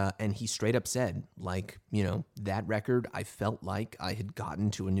 And he straight up said, like, you know, that record, I felt like I had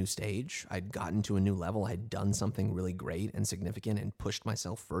gotten to a new stage. I'd gotten to a new level. I had done something really great and significant and pushed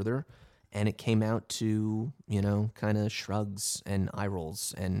myself further. And it came out to, you know, kind of shrugs and eye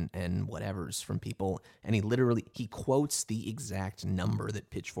rolls and whatevers from people. And he quotes the exact number that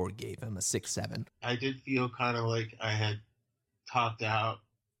Pitchfork gave him, a 6.7. I did feel kind of like I had topped out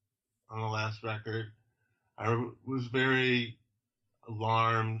on the last record. I was very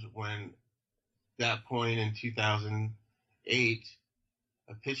alarmed when that point in 2008,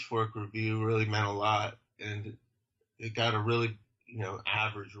 a Pitchfork review really meant a lot, and it got a really, you know,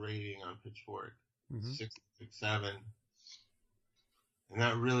 average rating on Pitchfork, 6.7, and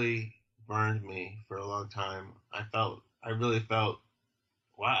that really burned me for a long time. I really felt,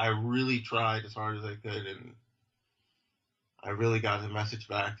 wow, I really tried as hard as I could, and I really got the message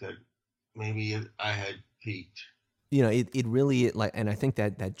back that maybe I had peaked. You know, it really, like, and I think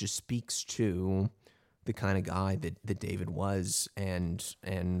that just speaks to the kind of guy that David was, and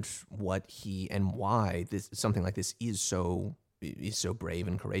what he and why something like this is so brave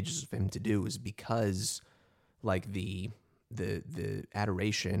and courageous of him to do, is because, like, the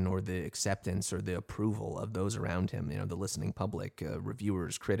adoration or the acceptance or the approval of those around him, you know, the listening public,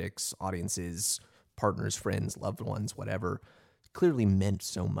 reviewers, critics, audiences, partners, friends, loved ones, whatever, clearly meant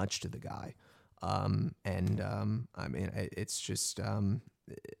so much to the guy. I mean, it's just, I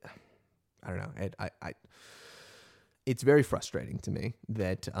don't know. It's very frustrating to me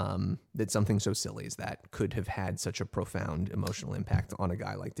that something so silly as that could have had such a profound emotional impact on a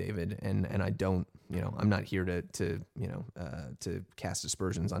guy like David. And I don't, you know, I'm not here to cast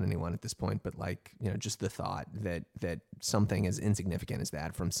aspersions on anyone at this point, but, like, you know, just the thought that something as insignificant as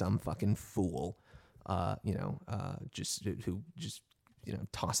that from some fucking fool, just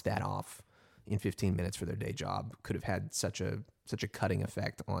tossed that off in 15 minutes for their day job could have had such a cutting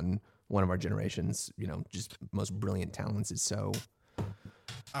effect on one of our generation's, you know, just most brilliant talents. Is so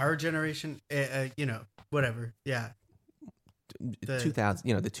our generation, you know, whatever. Yeah. 2000,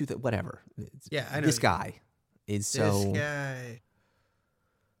 you know, whatever. Yeah, I know. This guy is so. This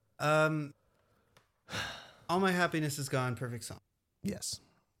guy. All My Happiness Is Gone. Perfect song. Yes.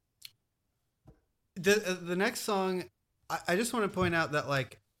 The next song, I just want to point out that,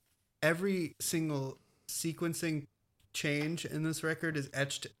 like, every single sequencing change in this record is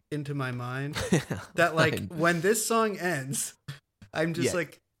etched into my mind. That, like, when this song ends, I'm just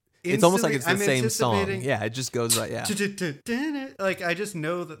like, it's almost like it's the same song. Yeah, it just goes like, yeah. Like, I just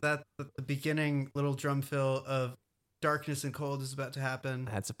know that the beginning little drum fill of Darkness and Cold is about to happen.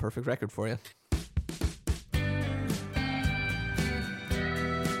 That's a perfect record for you.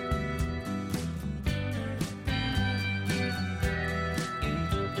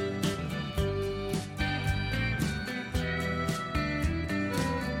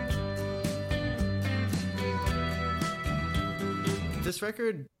 This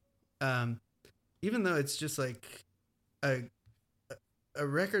record, even though it's just like a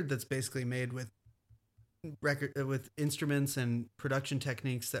record that's basically made with instruments and production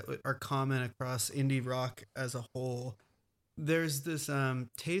techniques that are common across indie rock as a whole, there's this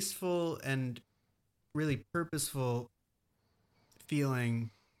tasteful and really purposeful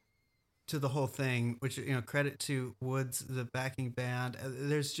feeling to the whole thing, which, you know, credit to Woods, the backing band.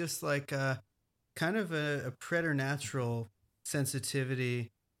 There's just like a kind of a preternatural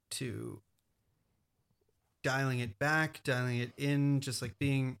sensitivity to dialing it back, dialing it in, just like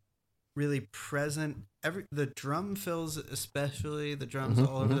being really present. The drum fills, especially the drums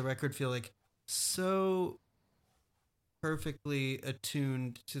all over the record, feel like so perfectly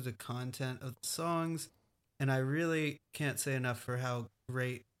attuned to the content of the songs. And I really can't say enough for how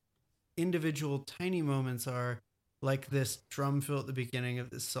great individual tiny moments are, like this drum fill at the beginning of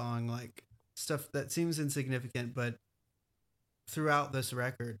this song, like stuff that seems insignificant, but throughout this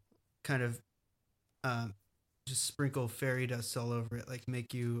record kind of just sprinkle fairy dust all over it, like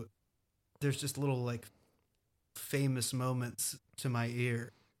make you, there's just little like famous moments to my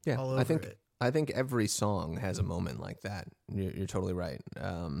ear. Yeah, all over I think every song has a moment like that. You're totally right.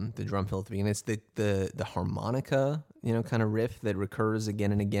 The drum fill at the beginning, it's the harmonica, you know, kind of riff that recurs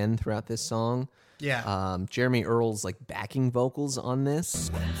again and again throughout this song. Yeah. Jeremy Earle's like backing vocals on this.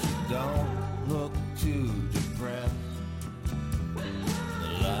 Don't look too depressed.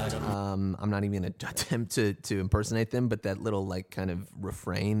 I'm not even going to attempt to impersonate them, but that little like kind of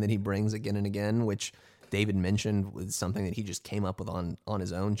refrain that he brings again and again, which David mentioned was something that he just came up with on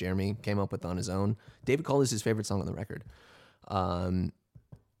his own. Jeremy came up with on his own. David called this his favorite song on the record.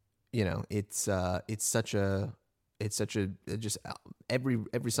 You know, it's such a just every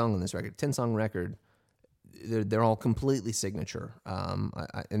song on this record, 10-song record, they're all completely signature,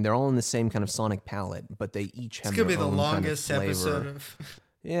 and they're all in the same kind of sonic palette, but they each have. It's gonna be their the own longest kind of episode flavor. of.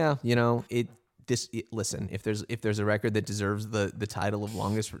 Yeah, listen, if there's a record that deserves the title of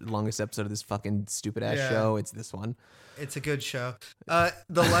longest episode of this fucking stupid ass show, it's this one. It's a good show. The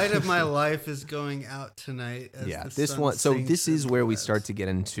light of my life is going out tonight. As the This sun one. So sinks this is in where the we west. start to get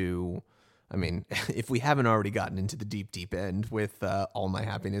into. I mean, if we haven't already gotten into the deep end with All My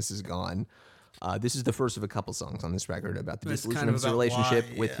Happiness Is Gone, this is the first of a couple songs on this record about the It's dissolution kind of of his about relationship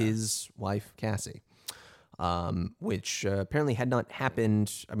why, with his wife, Cassie. Which apparently had not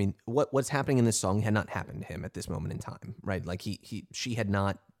happened. I mean, what's happening in this song had not happened to him at this moment in time, right? Like she had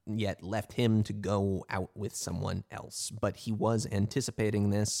not yet left him to go out with someone else, but he was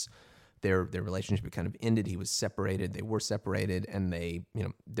anticipating this. Their relationship had kind of ended. He was separated. They were separated, and it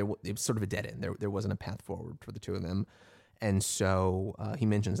was sort of a dead end. There wasn't a path forward for the two of them, and so he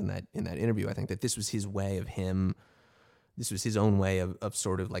mentions in that interview, I think, that this was his way of him. This was his own way of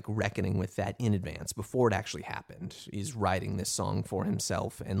sort of like reckoning with that in advance before it actually happened. He's writing this song for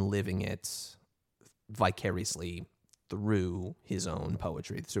himself and living it vicariously through his own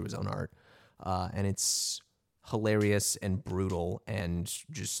poetry, through his own art. And it's hilarious and brutal and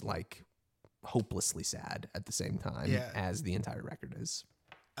just like hopelessly sad at the same time as the entire record is.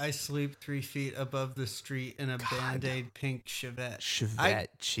 I sleep 3 feet above the street in a Band-Aid pink Chevette.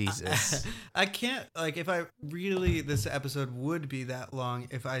 Jesus. I can't, like, if I really, this episode would be that long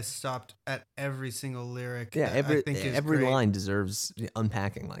if I stopped at every single lyric. Yeah, that I think is every great. line deserves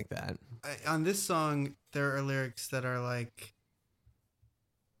unpacking like that. On this song, there are lyrics that are like,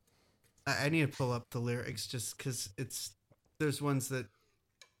 I need to pull up the lyrics just because there's ones that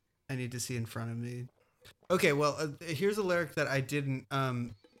I need to see in front of me. Okay, well, here's a lyric that I didn't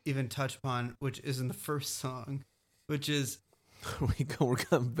even touch upon, which is in the first song, which is... We're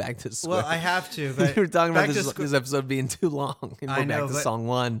coming back to square. Well, I have to, but... We were talking about this episode being too long. And I we're know, back to song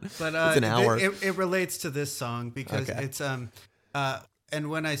one. But it's an hour. It relates to this song because Okay. it's... And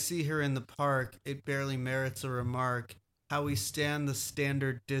when I see her in the park, it barely merits a remark. How we stand the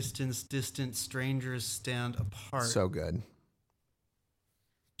standard distance, distant strangers stand apart. So good.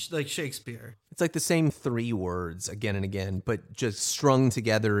 Like Shakespeare. It's like the same 3 words again and again, but just strung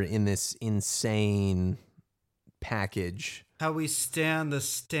together in this insane package. How we stand the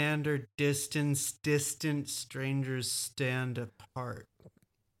standard distance, distant strangers stand apart.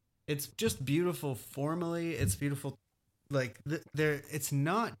 It's just beautiful formally. It's beautiful. Like it's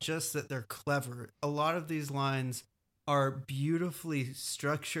not just that they're clever. A lot of these lines are beautifully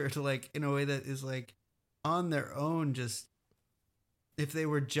structured, like in a way that is like on their own. Just if they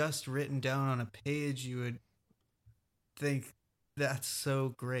were just written down on a page, you would think that's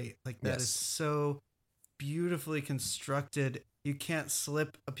so great. Like that is so beautifully constructed. You can't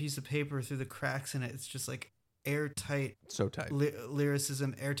slip a piece of paper through the cracks in it. It's just like airtight, so tight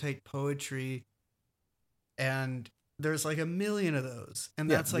lyricism, airtight poetry, and there's like a million of those, and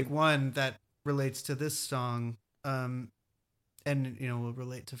that's like one that relates to this song, and will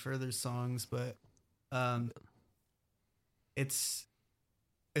relate to further songs, but it's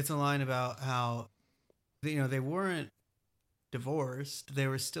a line about how they weren't divorced, they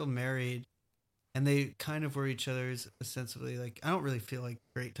were still married, and they kind of were each other's ostensibly. Like, I don't really feel like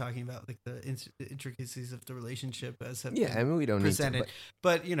great talking about like the intricacies of the relationship as have been we don't presented, need to,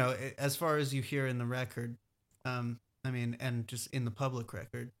 but as far as you hear in the record, and just in the public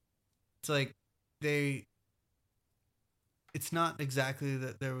record, it's like it's not exactly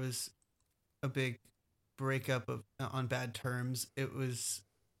that there was a big breakup on bad terms. It was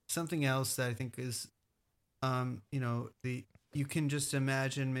something else that I think is, you can just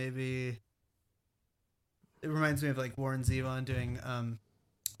imagine maybe. It reminds me of like Warren Zevon doing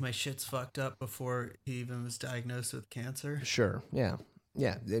 "My Shit's Fucked Up" before he even was diagnosed with cancer. Sure, yeah.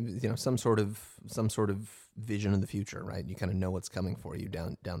 Some sort of vision of the future, right? You kind of know what's coming for you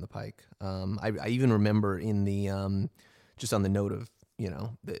down the pike. I even remember in the just on the note of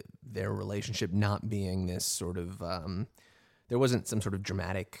their relationship not being this sort of there wasn't some sort of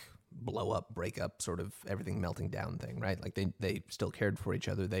dramatic blow up, breakup, sort of everything melting down thing, right? Like they still cared for each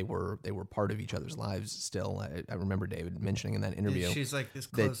other. They were part of each other's lives still. I remember David mentioning in that interview. She's like as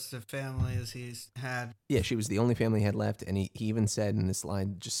close to family as he's had. Yeah, she was the only family he had left, and he even said in this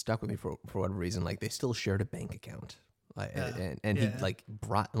line, just stuck with me for whatever reason, like they still shared a bank account. He like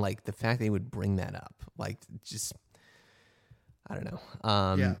brought like the fact that he would bring that up, like just I don't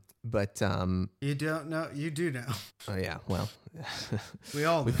know. But you don't know. You do know. Oh yeah. Well, we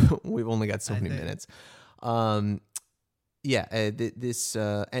all we've only got so many minutes. Yeah,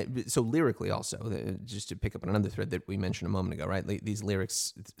 so lyrically also, just to pick up on another thread that we mentioned a moment ago, right? These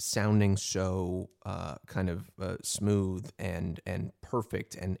lyrics sounding so kind of smooth and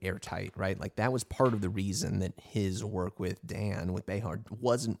perfect and airtight, right? Like that was part of the reason that his work with Dan, with Behar,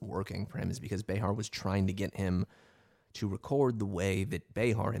 wasn't working for him, is because Behar was trying to get him to record the way that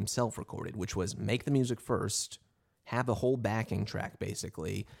Behar himself recorded, which was make the music first, have a whole backing track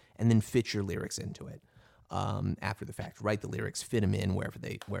basically, and then fit your lyrics into it. After the fact, write the lyrics, fit them in wherever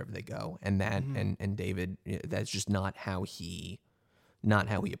they go, and that and David, that's just not how he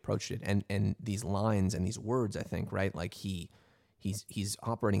approached it. And these lines and these words, I think, right, like he's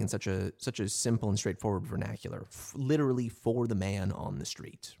operating in such a simple and straightforward vernacular, literally for the man on the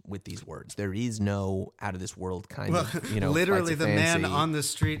street with these words. There is no out of this world kind of literally the fancy, man on the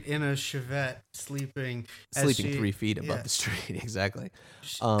street in a Chevette sleeping 3 feet above the street, exactly,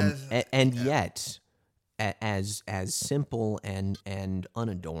 and yet. As simple and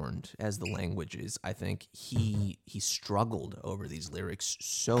unadorned as the language is, I think he struggled over these lyrics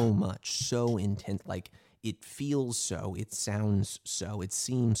so much, so intense. Like it feels so, it sounds so, it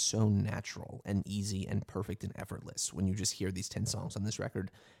seems so natural and easy and perfect and effortless when you just hear these 10 songs on this record,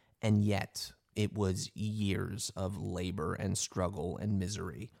 and yet it was years of labor and struggle and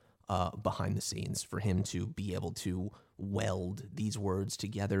misery behind the scenes for him to be able to weld these words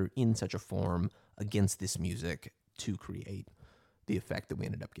together in such a form against this music to create the effect that we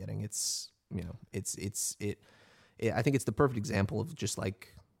ended up getting. I think it's the perfect example of just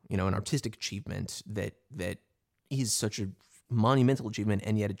like, an artistic achievement that is such a monumental achievement,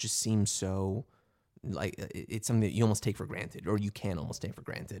 and yet it just seems so like it's something that you almost take for granted, or you can almost take for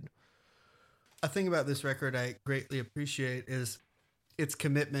granted. A thing about this record I greatly appreciate is its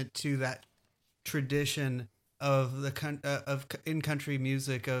commitment to that tradition of in country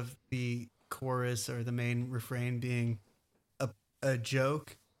music of the chorus or the main refrain being a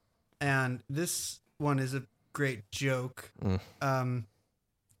joke, and this one is a great joke.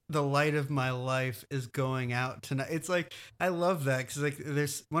 The light of my life is going out tonight. It's like, I love that because like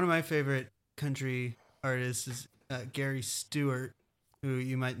there's one of my favorite country artists is Gary Stewart, who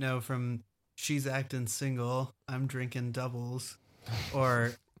you might know from She's Acting Single, I'm Drinking Doubles,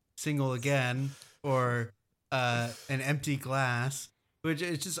 or Single Again, or An Empty Glass, which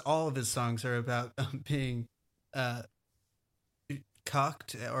it's just all of his songs are about being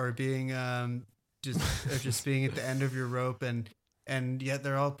cocked or being just being at the end of your rope, and yet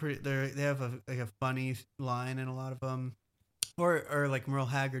they're all pretty. They have a funny line in a lot of them, or like Merle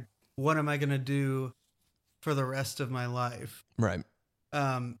Haggard, what am I gonna do for the rest of my life? Right.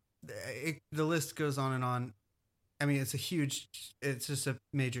 The list goes on and on. I mean, it's just a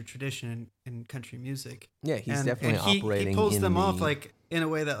major tradition in country music. Yeah, he's definitely operating. He pulls them off like in a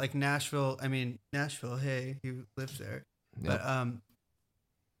way that like Nashville. Hey, he lives there, yep.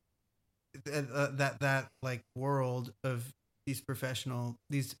 But that like world of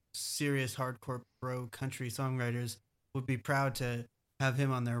these serious hardcore pro country songwriters would be proud to have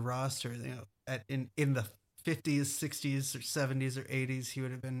him on their roster. In the 50s, 60s, or 70s, or 80s, he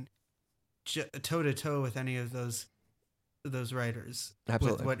would have been toe to toe with any of those writers.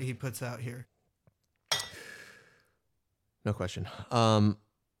 Absolutely. With what he puts out here. No question.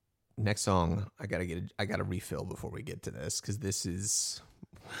 Next song, I gotta refill before we get to this, because this is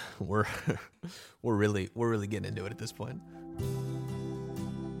we're really getting into it at this point.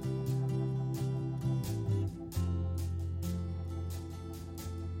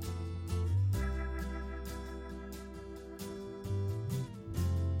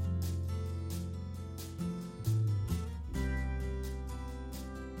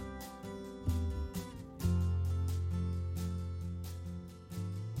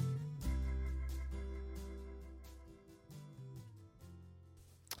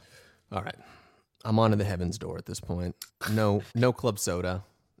 All right, I'm on to the Heaven's Door at this point. No club soda.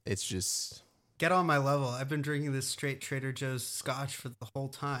 It's just get on my level. I've been drinking this straight Trader Joe's Scotch for the whole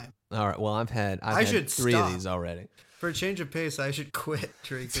time. All right. Well, I've had 3 of these already. For a change of pace, I should quit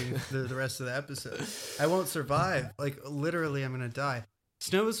drinking the rest of the episode. I won't survive. Like literally, I'm gonna die.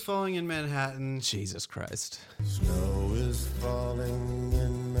 Snow is falling in Manhattan. Jesus Christ. Snow is falling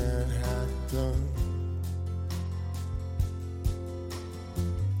in Manhattan.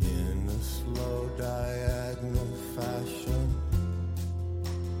 Slow diagonal fashion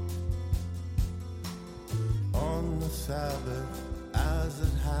on the Sabbath as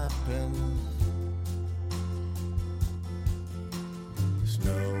it happens.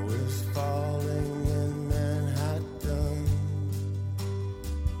 Snow is falling in Manhattan.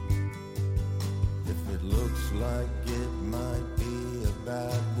 If it looks like it might be a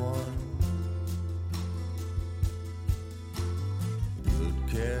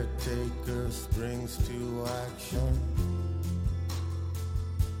caretaker springs to action,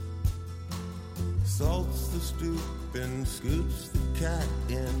 salts the stoop and scoops the cat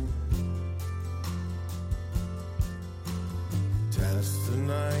in, tests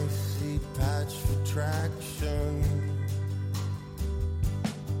an icy patch for traction.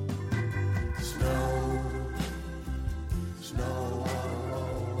 Snow, snow.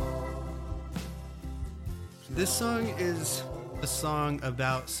 This song is a song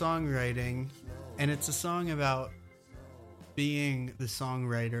about songwriting, and it's a song about being the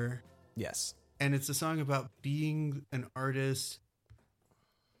songwriter, Yes. and it's a song about being an artist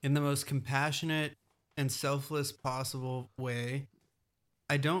in the most compassionate and selfless possible way.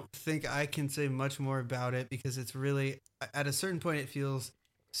 I don't think I can say much more about it because it's really, at a certain point, it feels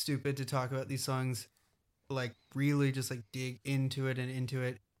stupid to talk about these songs, like really just like dig into it and into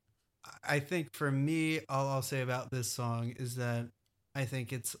it. I think for me, all I'll say about this song is that I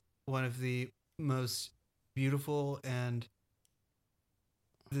think it's one of the most beautiful and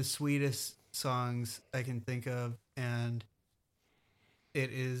the sweetest songs I can think of, and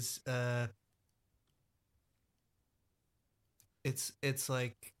it is it's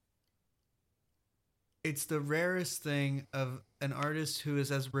like it's the rarest thing of an artist who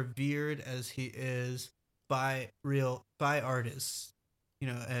is as revered as he is by artists. You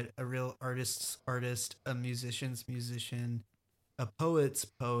know, a real artist's artist, a musician's musician, a poet's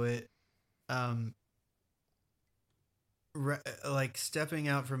poet, like stepping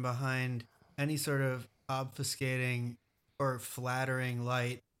out from behind any sort of obfuscating or flattering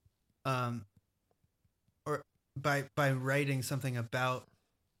light, or by writing something about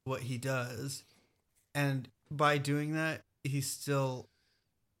what he does, and by doing that, he still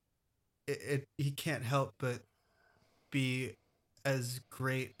he can't help but be as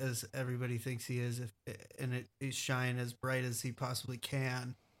great as everybody thinks he is, and it shine as bright as he possibly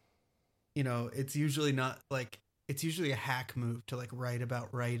can. You know, it's usually a hack move to like write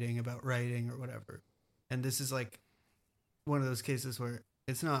about writing or whatever. And this is like one of those cases where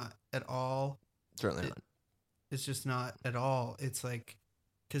it's not at all. Certainly not. It's just not at all. It's like,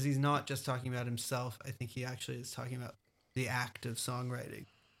 because he's not just talking about himself. I think he actually is talking about the act of songwriting.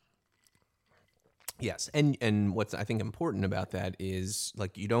 Yes, and what's I think important about that is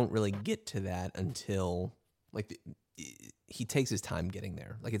like you don't really get to that until like he takes his time getting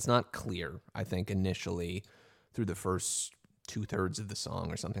there. Like it's not clear, I think, initially through the first 2/3 of the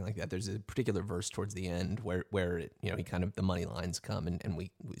song or something like that. There's a particular verse towards the end where it, you know, he kind of the money lines come and we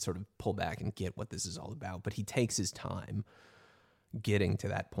sort of pull back and get what this is all about. But he takes his time getting to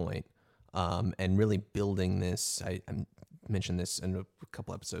that point, and really building this. I mentioned this in a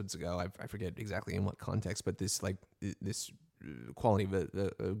couple episodes ago. I forget exactly in what context, but this quality of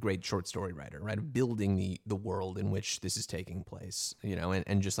a great short story writer, right? Of building the world in which this is taking place, you know,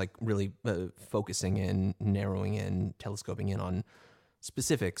 and just like really focusing in, narrowing in, telescoping in on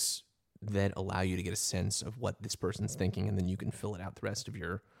specifics that allow you to get a sense of what this person's thinking, and then you can fill it out the rest of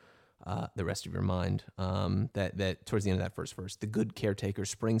your mind. That towards the end of that first verse, the good caretaker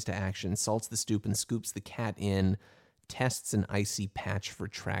springs to action, salts the stoop and scoops the cat in, tests an icy patch for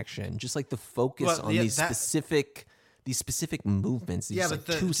traction. Just like the focus on these specific movements. These like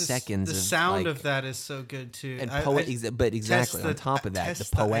 2 seconds. The of sound like, of that is so good too. And but exactly on top of that, the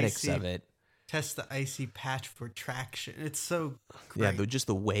poetics of it. Test the icy patch for traction. It's so great. Yeah, but just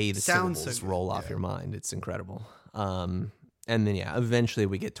the way the syllables roll off your mind, it's incredible. And then eventually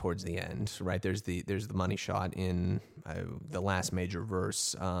we get towards the end, right? There's the money shot in the last major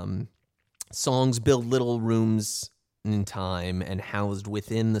verse. Songs build little rooms in time, and housed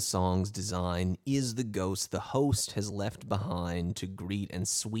within the song's design is the ghost the host has left behind to greet and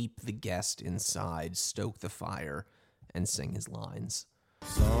sweep the guest inside, stoke the fire, and sing his lines.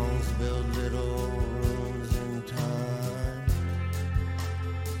 Songs build little rooms in time,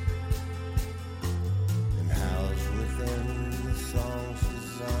 and housed within the song's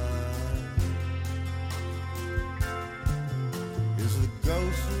design is the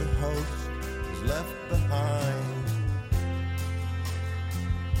ghost the host has left behind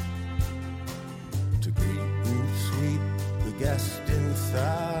to greet and sweep the guest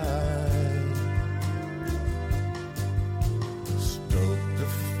inside, stoke the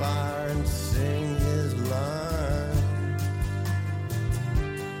fire and sing his line,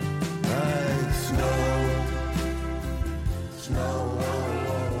 like snow, snow,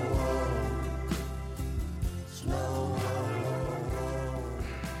 snow,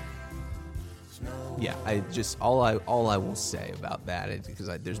 snow. Yeah, I just all I will say about that is because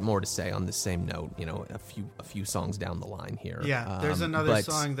there's more to say on the same note. You know, a few songs down the line here. Yeah, there's another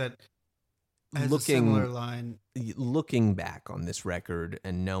song that has a similar line. Looking back on this record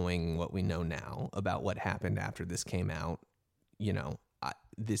and knowing what we know now about what happened after this came out, you know,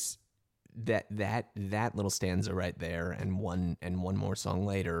 that little stanza right there, and one more song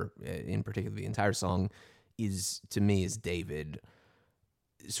later, in particular the entire song, is to me is David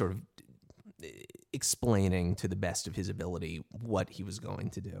sort of explaining to the best of his ability what he was going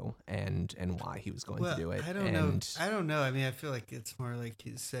to do and why he was going to do it. I don't know. I mean, I feel like it's more like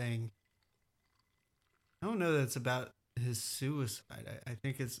he's saying, I don't know that it's about his suicide. I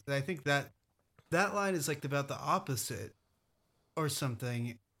think that line is like about the opposite or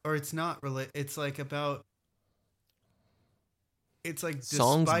something, or it's not really. It's like about. It's like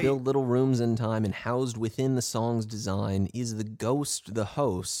songs build little rooms in time, and housed within the song's design is the ghost the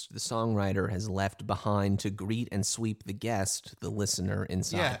host, the songwriter, has left behind to greet and sweep the guest, the listener,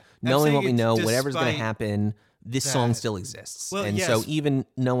 inside. Yeah, knowing what we know, whatever's going to happen, this song still exists. Well, so even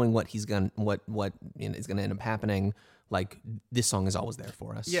knowing what is going to end up happening, like this song is always there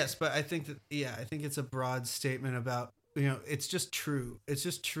for us. Yes, but I think it's a broad statement about, you know, it's just true. It's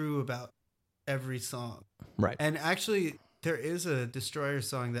just true about every song. Right. And actually, there is a Destroyer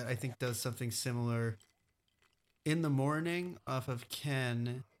song that I think does something similar. In the Morning, off of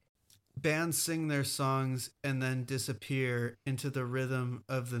Ken, bands sing their songs and then disappear into the rhythm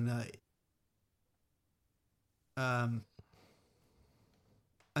of the night. I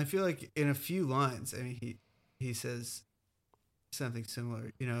feel like in a few lines, I mean, he says something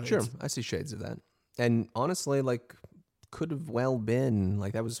similar. You know, sure, I see shades of that. And honestly, like, could have well been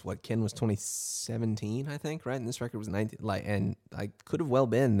like, that was what Ken was 2017, I think, right? And this record was 19. Like, and I could have well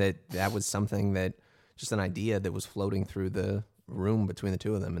been that was something that, just an idea that was floating through the room between the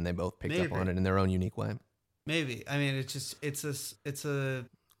two of them, and they both picked up on it in their own unique way. Maybe. I mean, it's a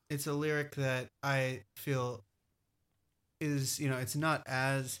lyric that I feel is, you know, it's not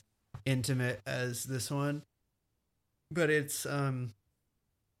as intimate as this one, but it's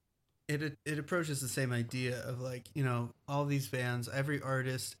it approaches the same idea of, like, you know, all these bands, every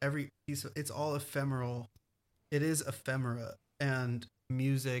artist, every piece of, it's all ephemeral. It is ephemera, and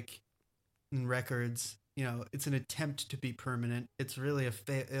music and records, you know, it's an attempt to be permanent. It's really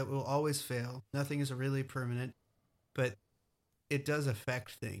it will always fail. Nothing is really permanent, but it does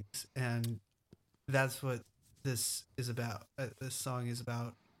affect things, and that's what this is about. This song is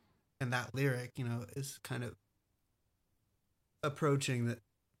about, and that lyric, you know, is kind of approaching that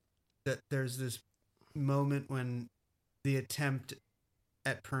there's this moment when the attempt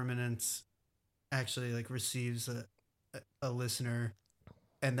at permanence actually, like, receives a listener,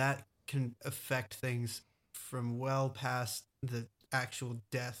 and that can affect things from well past the actual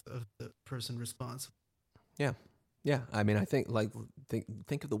death of the person responsible. Yeah. I mean, I think, like,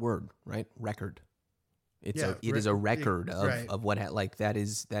 think of the word, right? Record. It is a record of what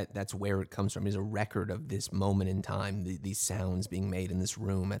that's where it comes from. It's a record of this moment in time, these sounds being made in this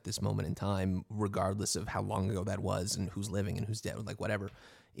room at this moment in time, regardless of how long ago that was and who's living and who's dead, like whatever.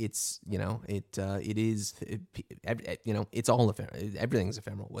 It's, you know, it's all ephemeral. Everything's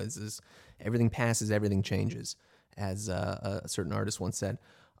ephemeral. Everything passes, everything changes, as a certain artist once said.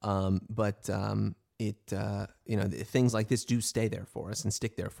 Things like this do stay there for us and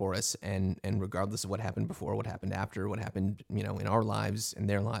stick there for us, and regardless of what happened before, what happened after, what happened, you know, in our lives and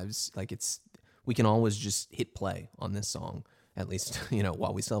their lives, like, we can always just hit play on this song, at least, you know,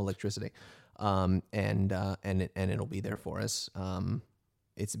 while we still have electricity, and it'll be there for us.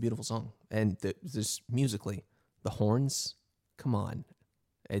 It's a beautiful song, and just musically, the horns, come on,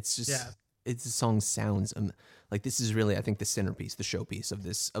 it's just. Yeah. It's the song sounds like, this is really, I think, the centerpiece, the showpiece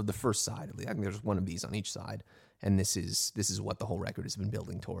of the first side. I think there's one of these on each side, and this is what the whole record has been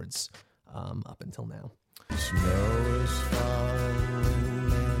building towards up until now. Snow is falling in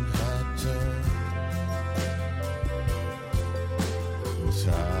Manhattan.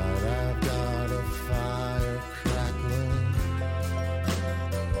 Inside I've got a fire crackling,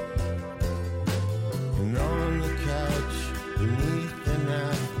 and on the couch beneath an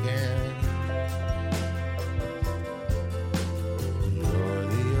Afghan,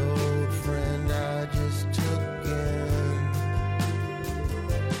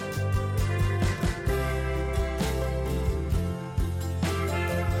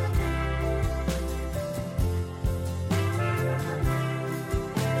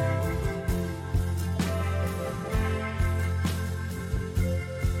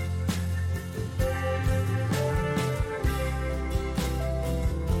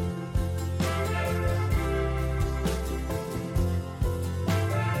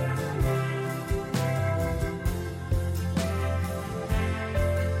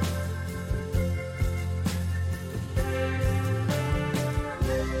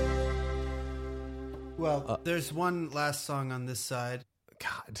 Well, there's one last song on this side.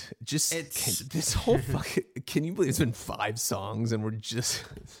 God, this whole fucking. Can you believe it's been 5 songs and we're just.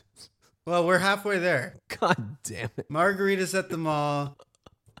 Well, we're halfway there. God damn it. Margaritas at the Mall.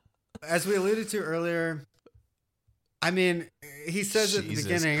 As we alluded to earlier, I mean, he says at the Jesus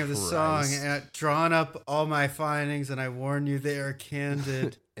beginning of the song, Christ. drawn up all my findings and I warn you they are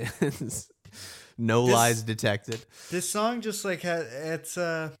candid. No lies detected. This song just like has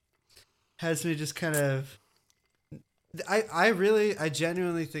me just kind of. I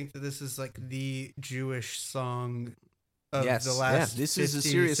genuinely think that this is like the Jewish song of the last. This is a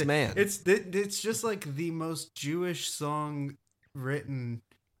serious man. It's just like the most Jewish song written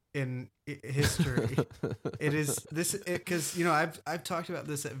in history. It is this because I've talked about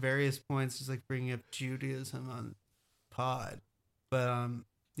this at various points, just like bringing up Judaism on pod, but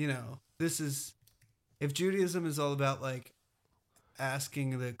this is if Judaism is all about like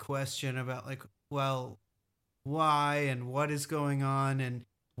asking the question about like, well, why and what is going on and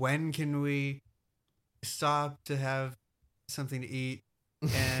when can we stop to have something to eat,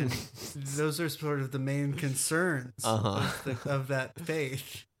 and those are sort of the main concerns of that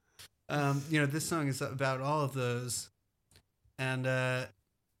faith. This song is about all of those, and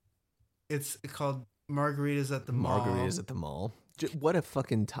it's called Margaritas at the Mall. Margaritas at the Mall. What a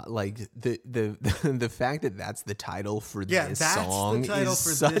fucking like the fact that that's the title for this song is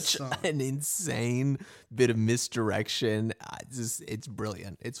such an insane bit of misdirection. It's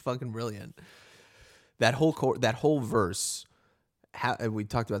brilliant. It's fucking brilliant. That whole verse. We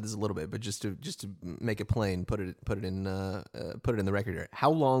talked about this a little bit, but just to make it plain, put it in the record here.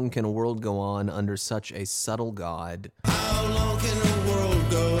 How long can a world go on under such a subtle God? How long can a world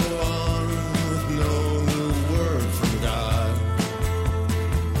go on with no new word from God?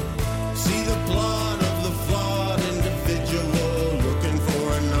 See the plot of the flawed individual looking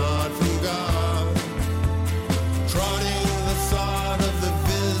for a nod from God, trotting the sod of the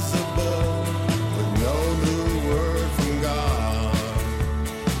visible with no new word from God.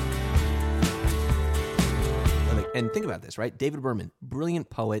 And think about this, right? David Berman, brilliant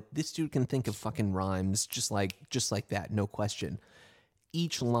poet. This dude can think of fucking rhymes just like that, no question.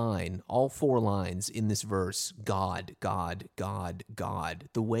 Each line, all 4 lines in this verse, God, God, God, God.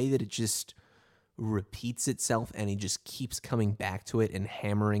 The way that it just repeats itself and he just keeps coming back to it and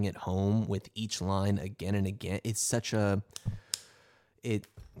hammering it home with each line again and again. It's such a, Yeah,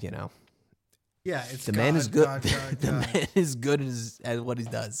 it's the man is good. God, The man is good at what he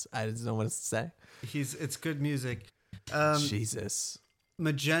does. I just don't know what else to say. It's good music. Jesus.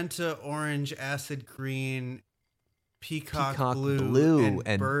 Magenta, orange, acid green, peacock blue,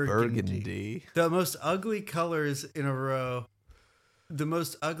 and burgundy. The most ugly colors in a row. The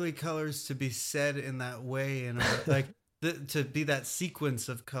most ugly colors to be said in that way, in a row. Like to be that sequence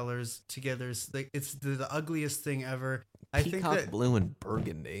of colors together. It's the ugliest thing ever. I think that blue and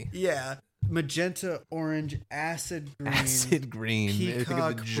burgundy. Yeah. Magenta, orange, acid green, Think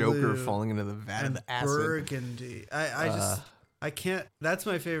of the Joker falling into the vat of the acid. Burgundy. I can't. That's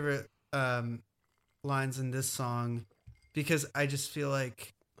my favorite lines in this song, because I just feel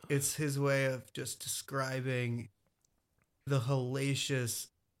like it's his way of just describing the hellacious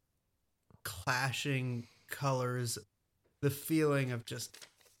clashing colors, the feeling of just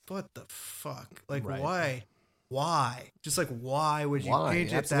what the fuck, like right. why, just like why would you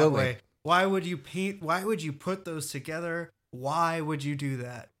paint it Absolutely. that way? Why would you put those together? Why would you do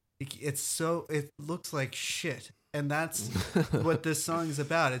that? It looks like shit. And that's what this song is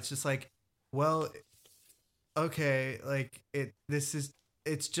about. It's just like, well, okay, like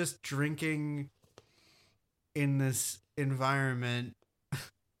it's just drinking in this environment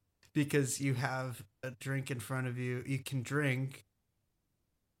because you have a drink in front of you. You can drink.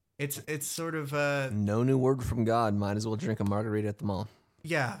 It's sort of no new word from God. Might as well drink a margarita at the mall.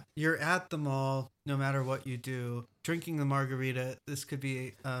 Yeah, you're at the mall, no matter what you do, drinking the margarita. This could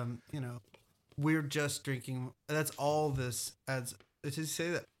be, we're just drinking. That's all this adds. Did you say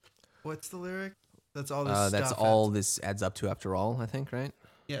that? What's the lyric? That's all this stuff. That's all this adds up to after all, I think, right?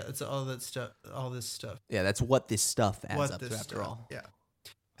 Yeah, it's all that stuff. All this stuff. Yeah, that's what this stuff adds up to after all. Yeah.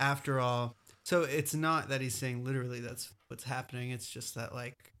 After all. So it's not that he's saying literally that's what's happening. It's just that,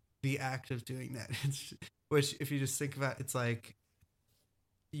 like, the act of doing that. Which, if you just think about it, it's like,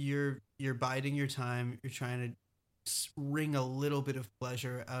 you're biding your time. You're trying to wring a little bit of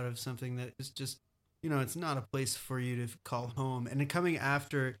pleasure out of something that is just, it's not a place for you to call home. And then coming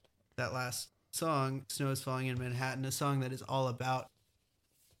after that last song, Snow is Falling in Manhattan, a song that is all about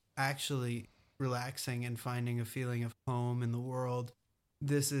actually relaxing and finding a feeling of home in the world.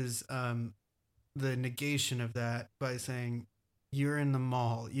 This is the negation of that by saying, you're in the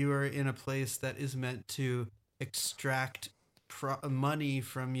mall. You are in a place that is meant to extract money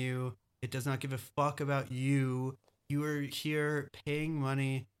from you. It does not give a fuck about you. You are here paying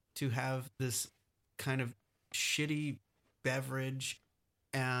money to have this kind of shitty beverage,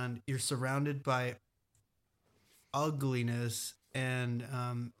 and you're surrounded by ugliness, and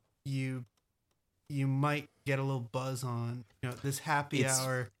you might get a little buzz on, this happy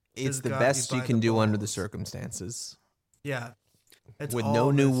hour. It's the best you can do under the circumstances. Yeah. With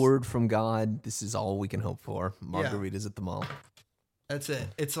no new word from God, this is all we can hope for. Margaritas at the mall. That's it.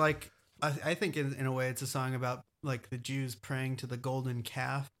 It's like, I think in a way it's a song about like the Jews praying to the golden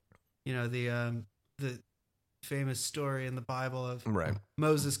calf. The famous story in the Bible of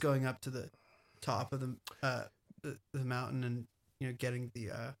Moses going up to the top of the mountain and getting the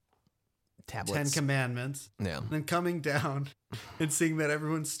tablets. 10 Commandments. Yeah. And then coming down and seeing that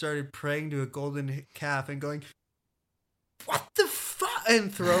everyone started praying to a golden calf and going, what the fuck?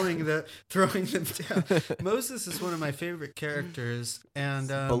 And throwing them down. Moses is one of my favorite characters, and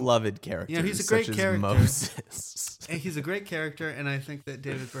beloved character. He's a great character. Moses. And he's a great character, and I think that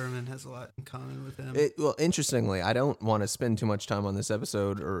David Berman has a lot in common with him. Well, interestingly, I don't want to spend too much time on this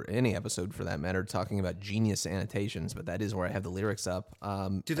episode, or any episode for that matter, talking about genius annotations, but that is where I have the lyrics up.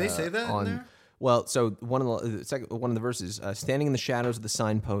 Do they say that in there? Well, so one of the verses, standing in the shadows of the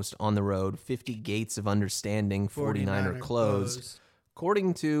signpost on the road, 50 gates of understanding, 49 are closed.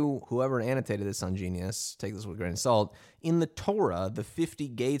 According to whoever annotated this on Genius, take this with a grain of salt, in the Torah, the 50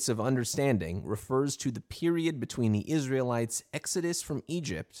 gates of understanding refers to the period between the Israelites' exodus from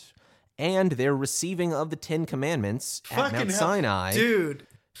Egypt and their receiving of the 10 Commandments at Mount Sinai. Dude.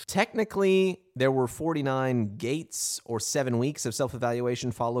 Technically, there were 49 gates or 7 weeks of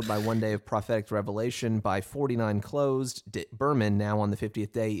self-evaluation followed by 1 day of prophetic revelation. By 49 closed, Berman, now on the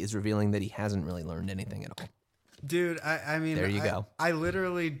 50th day, is revealing that he hasn't really learned anything at all. Dude, I mean, there you go. I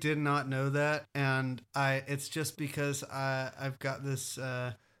literally did not know that, and it's just because I've got this.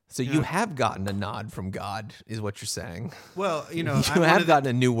 So you have gotten a nod from God, is what you're saying. Well, you have gotten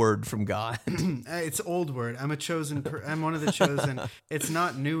a new word from God. It's old word. I'm one of the chosen. It's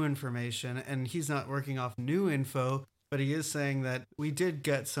not new information, and he's not working off new info, but he is saying that we did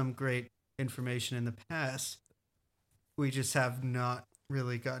get some great information in the past. We just have not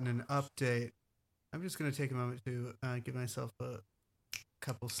really gotten an update. I'm just going to take a moment to give myself a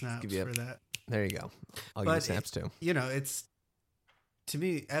couple snaps for that. There you go. I'll give you snaps too. It's, to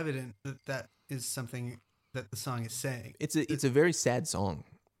me, evident that is something that the song is saying. It's a very sad song.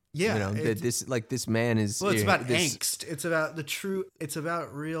 Yeah. This man is... Well, it's about angst. It's about it's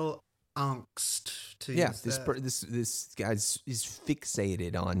about real angst. This guy is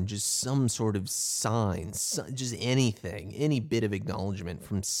fixated on just some sort of sign, just anything, any bit of acknowledgement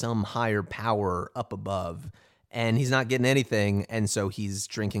from some higher power up above, and he's not getting anything, and so he's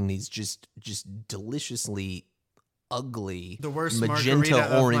drinking these just deliciously ugly, the worst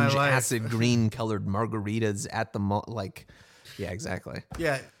magenta orange acid green colored margaritas at the mall. Yeah, exactly.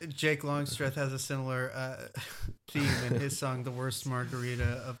 Yeah, Jake Longstreth has a similar theme in his song, "The Worst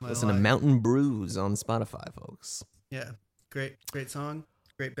Margarita of My Life." Listen to Mountain Brews on Spotify, folks. Yeah, great song,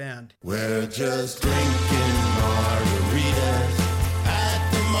 great band. We're just drinking margaritas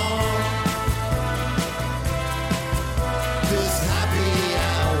at the mall. This happy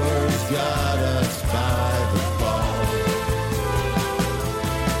hour's got us by the ball.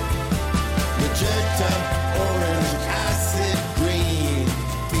 Magenta, orange, acid, green,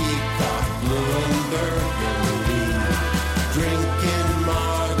 peacock, blue, and burgundy. Drinking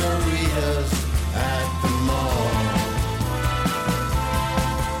margaritas at the mall.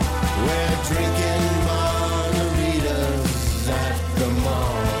 We're drinking margaritas at the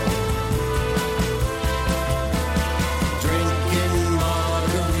mall. Drinking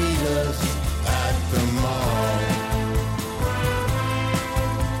margaritas at the mall.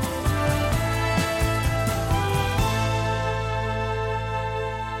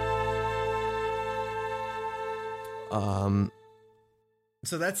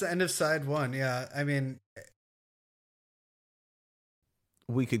 So that's the end of side one. Yeah, I mean,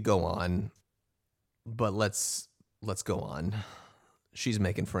 we could go on, but let's go on. She's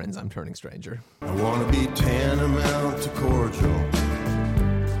making friends. I'm turning stranger. I want to be tantamount to cordial,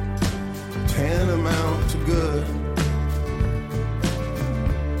 tantamount to good.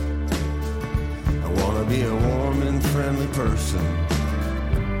 I want to be a warm and friendly person,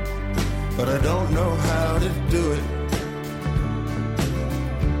 but I don't know how to do it.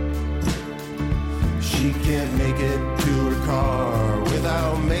 She can't make it to her car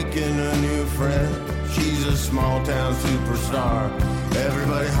without making a new friend. She's a small town superstar,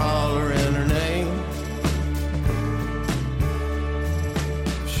 everybody hollering her name.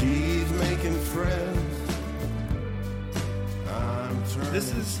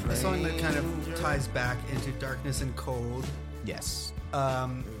 This is a song that kind of ties back into Darkness and Cold, Yes.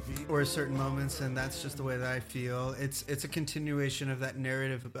 or certain moments, and that's just the way that I feel. It's a continuation of that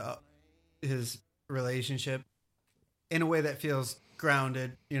narrative about his relationship in a way that feels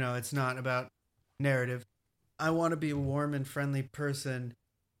grounded. You know, it's not about narrative. I want to be a warm and friendly person,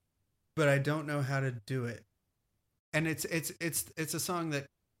 but I don't know how to do it. And it's a song that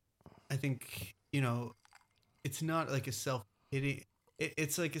I think, you know, it's not like a self-pity.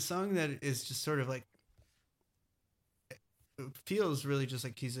 It's like a song that is just sort of like, it feels really just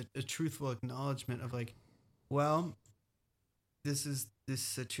like he's a truthful acknowledgement of like, well, this is this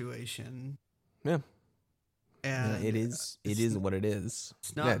situation. Yeah. And it is what it is.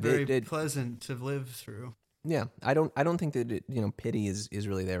 It's not very pleasant to live through. Yeah, I don't think that it, you know, pity is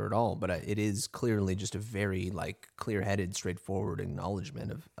really there at all, but it is clearly just a very like clear-headed, straightforward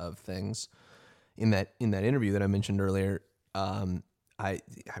acknowledgement of things. In that interview that I mentioned earlier, I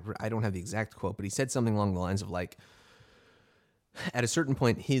don't have the exact quote, but he said something along the lines of like, at a certain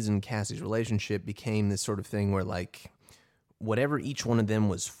point, his and Cassie's relationship became this sort of thing where like, whatever each one of them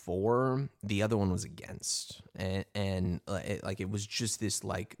was for, the other one was against, and it was just this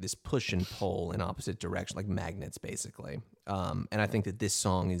push and pull in opposite direction, like magnets, basically. And I think that this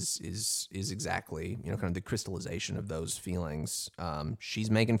song is exactly, you know, kind of the crystallization of those feelings.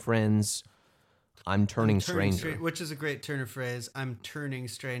 She's making friends. I'm turning stranger, which is a great turn of phrase. I'm turning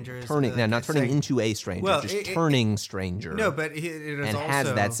stranger. Not turning into a stranger, well, just turning stranger. No, but it is and also,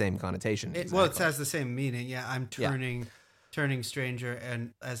 has that same connotation. Exactly. Well, it has the same meaning. Yeah, I'm turning. Yeah. Turning stranger,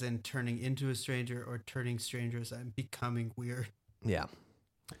 and as in turning into a stranger, or turning strangers, I'm becoming weird. Yeah,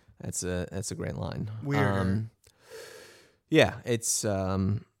 that's a great line. Weirder. It's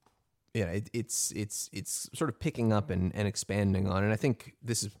it's sort of picking up and expanding on, and I think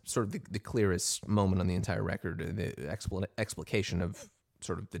this is sort of the clearest moment on the entire record, the explication of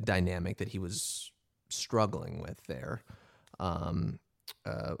sort of the dynamic that he was struggling with there, you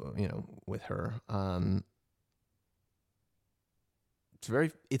know, with her.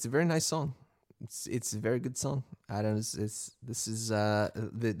 It's a very nice song. It's a very good song. I don't. This is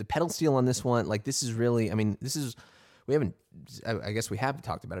the pedal steel on this one. Like this is really. I mean, this is. We haven't. I guess we have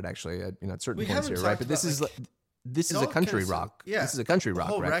talked about it actually. You know, at certain points here, right? But this is this is a country rock. Yeah, this is a country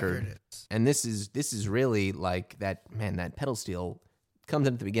rock record. And this is really like that. Man, that pedal steel comes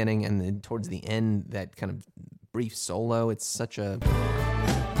in at the beginning, and then towards the end, that kind of brief solo. It's such a.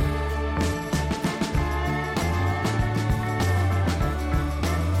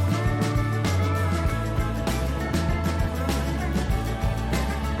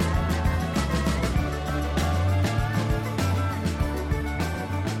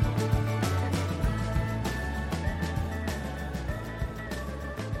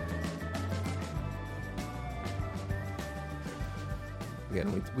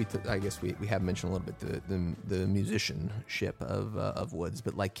 Again, I guess we have mentioned a little bit the musicianship of Woods,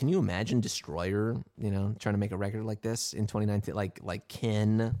 but like, can you imagine Destroyer, you know, trying to make a record like this in 2019, like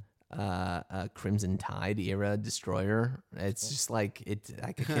Ken, Crimson Tide era Destroyer? It's just like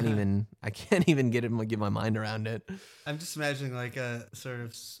I can't even get my mind around it. I'm just imagining like a sort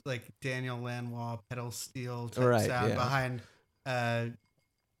of like Daniel Lanois pedal steel type sound behind.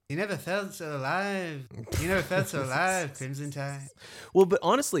 You never felt so alive. You never felt so alive, Crimson Tide. Well, but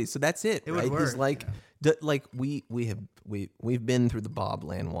honestly, so that's it, right? Would work, He's like, like we've been through the Bob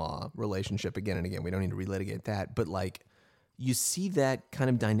Lanois relationship again and again. We don't need to relitigate that, but like, you see that kind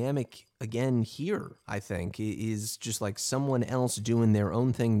of dynamic again here. I think is just like someone else doing their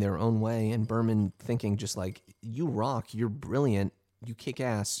own thing, their own way, and Berman thinking just like, you rock, you're brilliant, you kick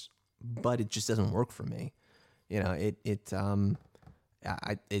ass, but it just doesn't work for me. You know,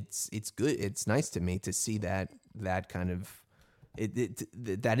 it's good. It's nice to me to see that kind of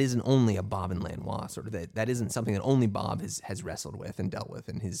that isn't only a Bob and Lanois sort of that isn't something that only Bob has wrestled with and dealt with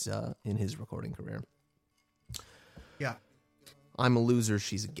in his recording career. Yeah, I'm a loser,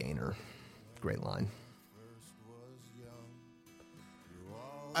 she's a gainer. Great line.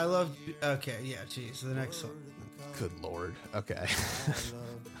 I love. Okay, yeah, geez, the next song. Good Lord. Okay.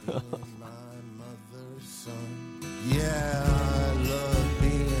 Yeah, I love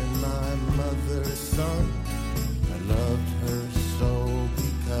being my mother's son. I loved her so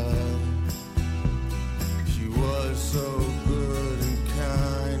because she was so good and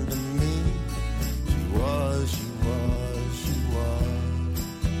kind to me. She was.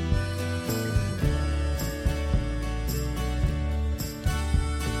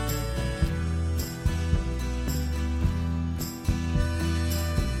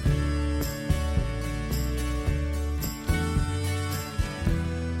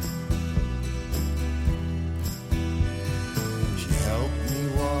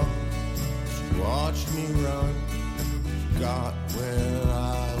 watched me run, got where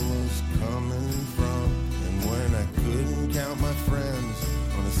I was coming from. And when I couldn't count my friends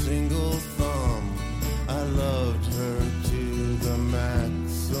on a single thumb, I loved her to the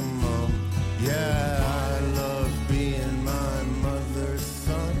maximum. Yeah, I loved being my mother's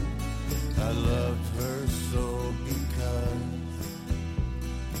son. I loved her so because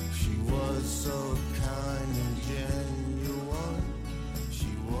she was so kind and genuine. She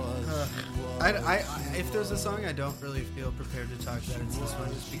was. If there's a song I don't really feel prepared to talk about, it's this one,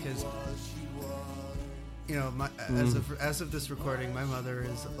 just because, you know, as of this recording, my mother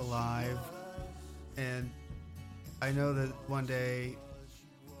is alive, and I know that one day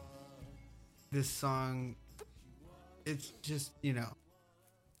this song, it's just, you know,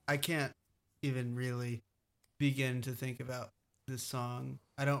 I can't even really begin to think about this song.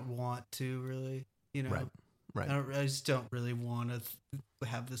 I don't want to really, you know. Right. I just don't really want to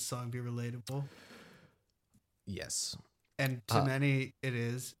have this song be relatable. Yes. And to many it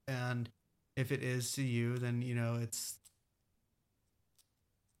is, and if it is to you, then, you know, it's,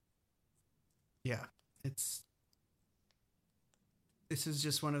 yeah, this is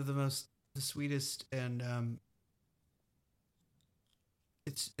just one of the sweetest, and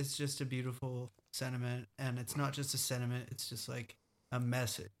it's just a beautiful sentiment, and it's not just a sentiment, it's just like a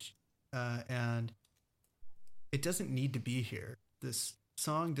message, and it doesn't need to be here. This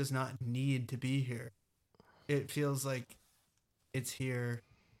song does not need to be here. It feels like it's here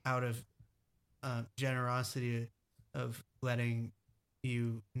out of generosity of letting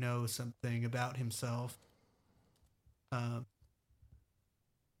you know something about himself.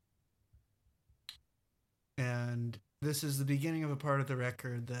 And this is the beginning of a part of the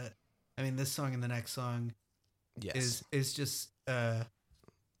record that, I mean, this song and the next song is just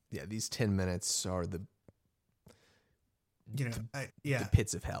these 10 minutes are the, you know, the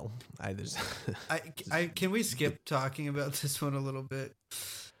pits of hell. Can we skip talking about this one a little bit?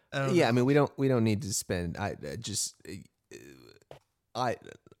 Yeah, I mean, we don't need to spend. I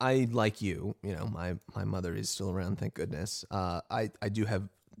like you know, my mother is still around, thank goodness. I do have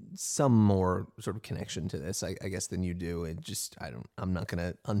some more sort of connection to this, I guess, than you do. I'm not going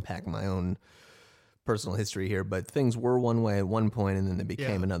to unpack my own personal history here, but things were one way at one point, and then they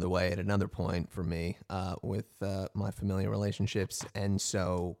became another way at another point for me with my familial relationships. And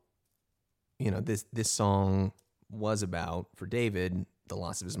so, you know, this song was about, for David, the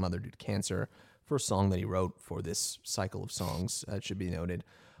loss of his mother due to cancer. First song that he wrote for this cycle of songs, it should be noted.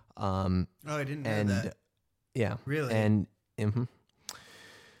 I didn't know that. Yeah, really,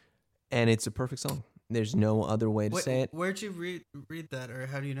 and it's a perfect song. There's no other way to say it. Where'd you read that, or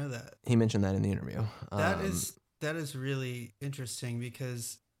how do you know that? He mentioned that in the interview. That is really interesting,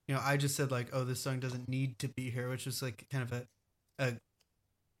 because, you know, I just said like, oh, this song doesn't need to be here, which was like kind of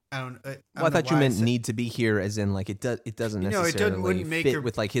I thought you meant need to be here, as in like it doesn't necessarily fit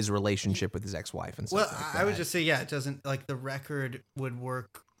with like his relationship with his ex-wife and stuff. Well, I would just say, it doesn't, like, the record would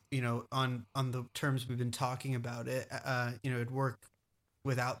work, you know, on the terms we've been talking about it. You know, it'd work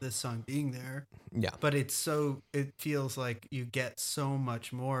without this song being there. Yeah. But it feels like you get so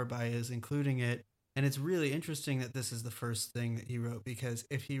much more by his including it. And it's really interesting that this is the first thing that he wrote, because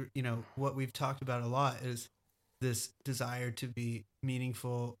if he, you know, what we've talked about a lot is this desire to be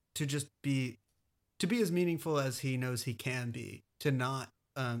meaningful, to be as meaningful as he knows he can be, to not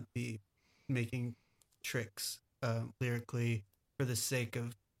be making tricks lyrically for the sake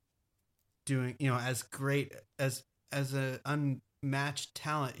of doing, you know, as great as a unmatched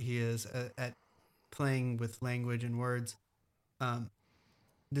talent he is at playing with language and words.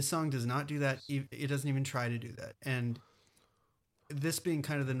 This song does not do that. It doesn't even try to do that. And this being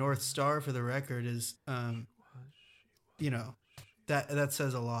kind of the North Star for the record is, you know, that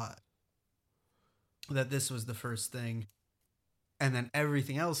says a lot, that this was the first thing, and then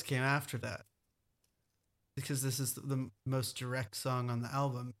everything else came after that, because this is the most direct song on the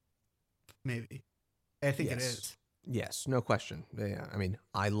album, maybe. I think it is. Yes, no question. Yeah, I mean,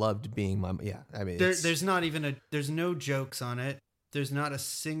 I loved being my. Yeah, I mean, there's not even there's no jokes on it. There's not a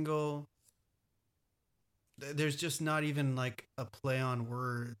single. There's just not even like a play on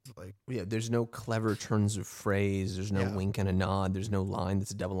words. Like, yeah, there's no clever turns of phrase. There's no wink and a nod. There's no line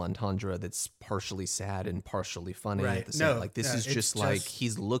that's a double entendre that's partially sad and partially funny at the same. Like, this is just like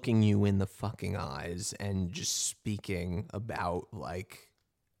he's looking you in the fucking eyes and just speaking about, like,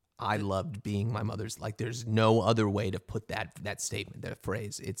 I loved being my mother's. Like, there's no other way to put that statement, that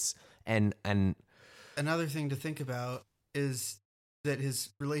phrase. It's and another thing to think about is that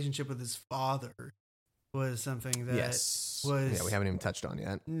his relationship with his father was something that was... Yeah, we haven't even touched on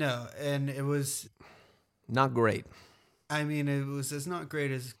yet. No, and it was... Not great. I mean, it was as not great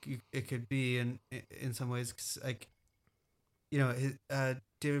as it could be in some ways. 'Cause, like, you know,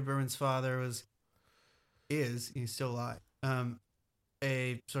 David Berman's father he's still alive,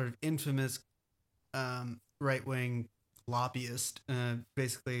 a sort of infamous right-wing lobbyist,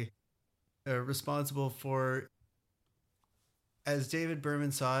 basically responsible for, as David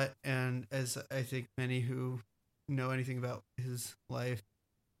Berman saw it, and as I think many who know anything about his life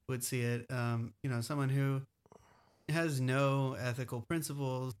would see it, you know, someone who has no ethical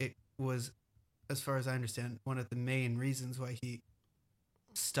principles. It was, as far as I understand, one of the main reasons why he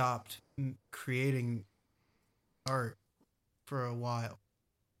stopped creating art for a while,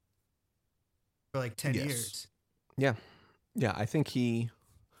 for like 10 years. Yeah. I think he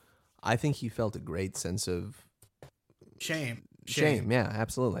felt a great sense of Shame. Yeah,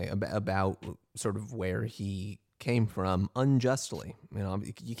 absolutely. About sort of where he came from unjustly. You know,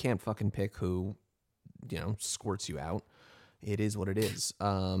 you can't fucking pick who, you know, squirts you out. It is what it is.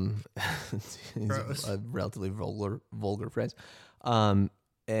 It's a relatively vulgar phrase. But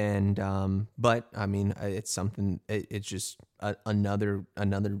I mean, it's something. It's just another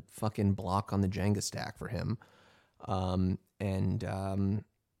fucking block on the Jenga stack for him.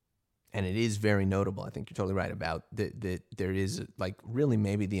 And it is very notable. I think you're totally right about that. There is like really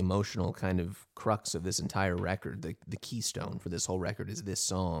maybe the emotional kind of crux of this entire record. The keystone for this whole record is this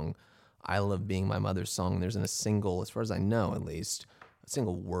song, "I Love Being My Mother's Song." There isn't a single, as far as I know at least, a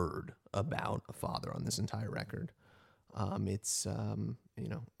single word about a father on this entire record. It's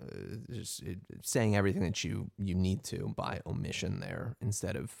just saying everything that you need to by omission there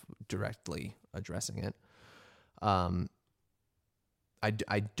instead of directly addressing it.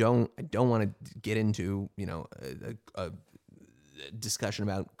 I don't want to get into, you know, a discussion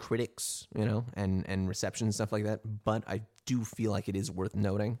about critics, you know, and reception and stuff like that, but I do feel like it is worth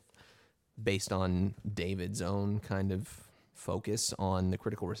noting, based on David's own kind of focus on the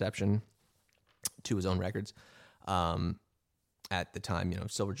critical reception to his own records at the time, you know,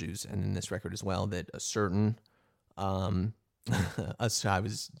 Silver Jews, and in this record as well, that a certain I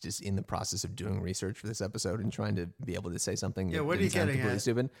was just in the process of doing research for this episode and trying to be able to say something. Yeah, what are you getting at?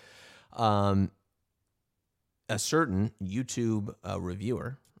 Stupid. A certain YouTube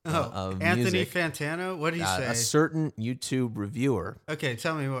reviewer of Anthony music, Fantano. What do you say? A certain YouTube reviewer. Okay,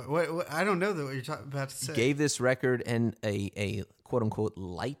 tell me what I don't know what you're about to say. Gave this record a quote unquote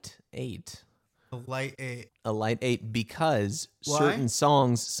light 8. A light 8. A light 8 because Why? certain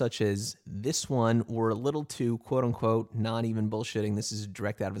songs such as this one were a little too, quote unquote, not even bullshitting, this is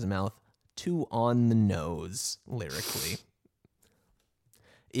direct out of his mouth, too on the nose lyrically.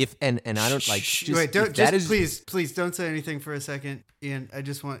 And I don't like just, wait, please don't say anything for a second, Ian. I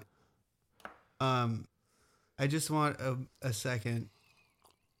just want a second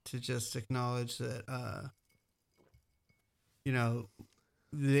to just acknowledge that you know,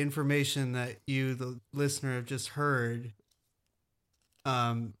 the information that you, the listener, have just heard,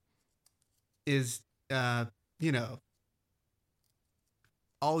 is, you know,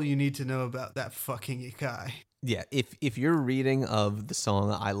 all you need to know about that fucking guy. Yeah, if your reading of the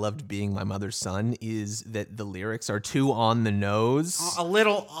song "I Loved Being My Mother's Son" is that the lyrics are too on the nose, a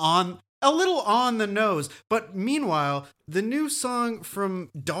little on the nose, but meanwhile, the new song from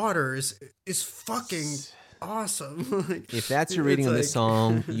Daughters is fucking awesome. Like, if that's your reading of this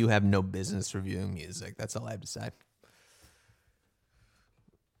song, you have no business reviewing music. That's all I have to say.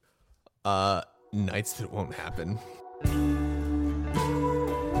 Nights That Won't Happen.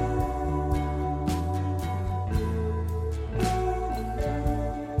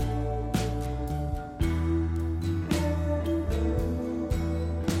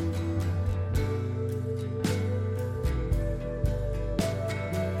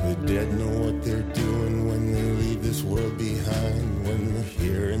 The dead know what they're doing when they leave this world behind. When the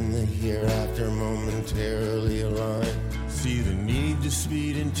here and the hereafter momentarily align. See the need to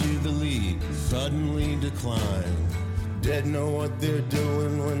speed into the lead suddenly decline. Dead know what they're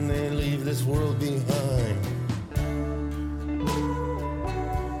doing when they leave this world behind.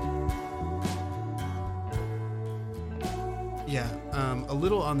 Yeah, a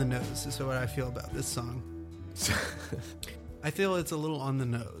little on the nose is what I feel about this song. I feel it's a little on the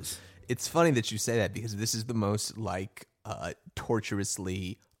nose. It's funny that you say that because this is the most like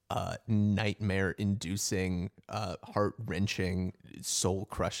torturously nightmare-inducing, heart-wrenching,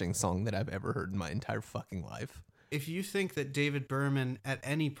 soul-crushing song that I've ever heard in my entire fucking life. If you think that David Berman at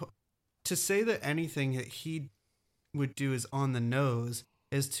any point, to say that anything that he would do is on the nose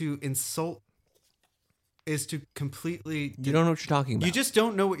is to insult, is to completely... You don't know what you're talking about. You just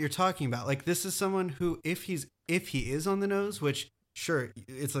don't know what you're talking about. Like, this is someone who, if he is on the nose, which, sure,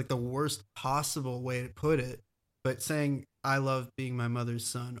 it's like the worst possible way to put it, But saying I love being my mother's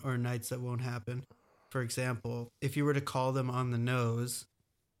son or nights that won't happen, for example, if you were to call them on the nose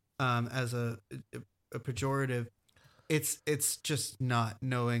as a pejorative, it's just not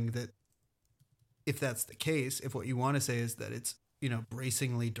knowing that if that's the case, if what you want to say is that it's,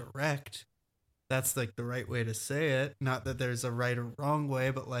 bracingly direct, that's like the right way to say it. Not that there's a right or wrong way,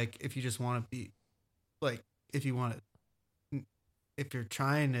 but like if you just want to be like, if you're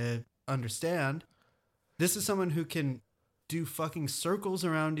trying to understand, this is someone who can do fucking circles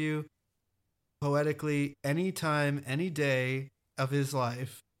around you poetically anytime, any day of his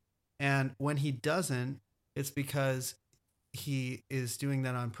life. And when he doesn't, it's because he is doing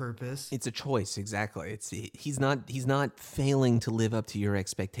that on purpose. It's a choice, exactly. He's not failing to live up to your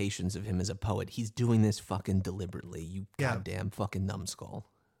expectations of him as a poet. He's doing this fucking deliberately. You goddamn fucking numbskull.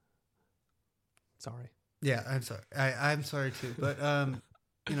 Sorry. Yeah, I'm sorry. I'm sorry too. But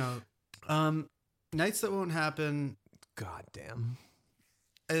Nights That Won't Happen. Goddamn.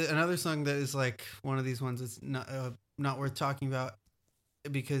 Another song that is like one of these ones that's not worth talking about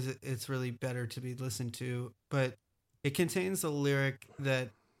because it's really better to be listened to, but it contains a lyric that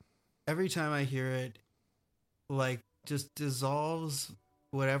every time I hear it, like, just dissolves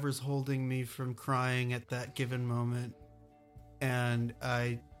whatever's holding me from crying at that given moment. And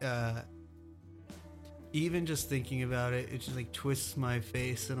I, even just thinking about it, it just like twists my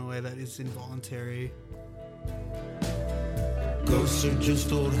face in a way that is involuntary. Ghosts are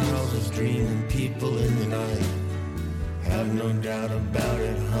just old houses dreaming people in the night. Have no doubt about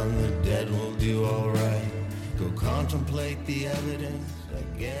it, hon, the dead will do alright. Go contemplate the evidence, I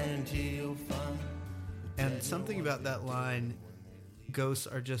guarantee you'll find. And something about that line, ghosts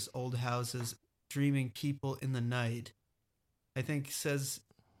are just old houses dreaming people in the night, I think says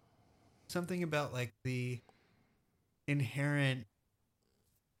something about like the inherent,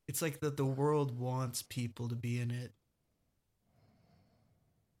 it's like that the world wants people to be in it.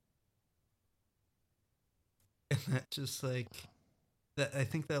 And that just like, that I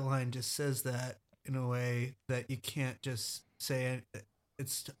think that line just says that in a way that you can't just say it.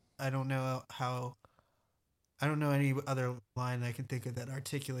 I don't know any other line I can think of that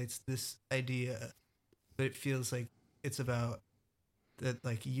articulates this idea, but it feels like it's about that,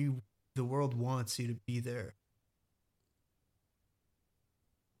 like the world wants you to be there.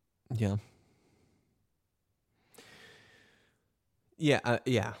 Yeah.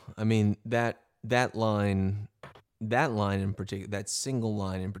 Yeah. I mean, that line in particular, that single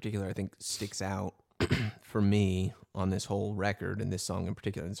line in particular, I think sticks out for me on this whole record, and this song in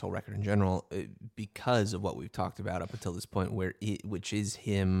particular, this whole record in general, because of what we've talked about up until this point, which is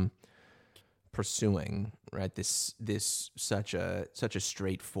him pursuing, right, this such a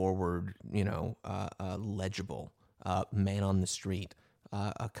straightforward, legible man on the street,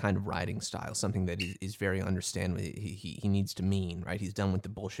 a kind of writing style, something that is very understandable. He needs to mean, right? He's done with the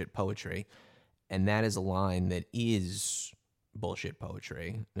bullshit poetry. And that is a line that is bullshit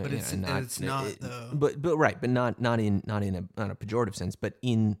poetry, but it's not though. But not in a pejorative sense, but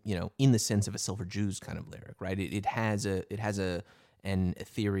in the sense of a Silver Jews kind of lyric, right? It has an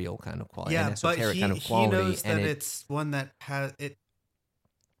ethereal kind of quality, an esoteric kind of quality. He knows that it's one that has it.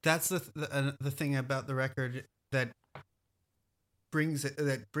 That's the thing about the record that brings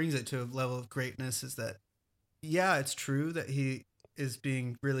it to a level of greatness is that, yeah, it's true that he is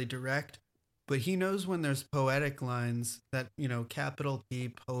being really direct. But he knows when there's poetic lines that, capital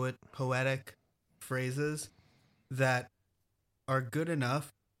P, poetic phrases that are good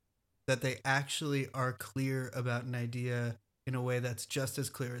enough that they actually are clear about an idea in a way that's just as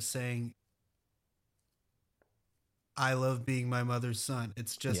clear as saying, I love being my mother's son.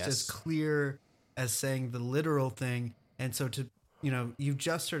 It's just as clear as saying the literal thing. And so you've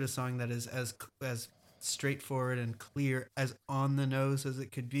just heard a song that is as straightforward and clear, as on the nose as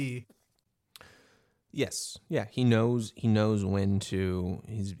it could be. Yes. Yeah. He knows when to,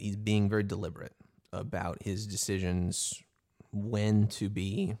 he's being very deliberate about his decisions, when to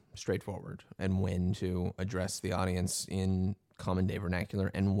be straightforward and when to address the audience in common day vernacular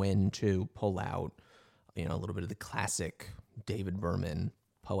and when to pull out, a little bit of the classic David Berman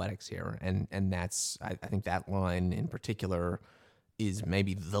poetics here. And that's, I think that line in particular is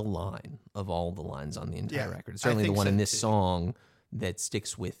maybe the line of all the lines on the entire record. Certainly the one in this song that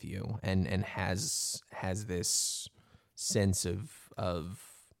sticks with you and has this sense of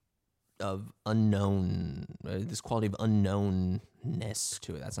unknown, this quality of unknownness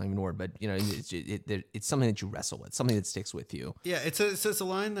to it. That's not even a word, but it's something that you wrestle with, something that sticks with you. Yeah, it's a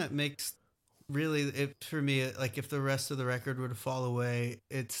line that makes really for me, like if the rest of the record were to fall away,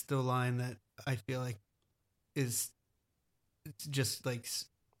 it's the line that I feel like it's just like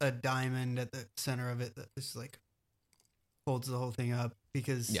a diamond at the center of it that is like holds the whole thing up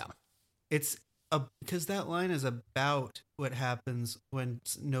because Yeah. because that line is about what happens when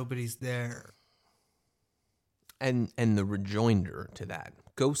nobody's there. And the rejoinder to that.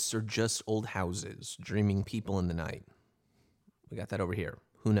 Ghosts are just old houses, dreaming people in the night. We got that over here.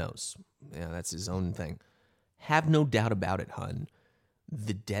 Who knows? Yeah, that's his own thing. Have no doubt about it, hun.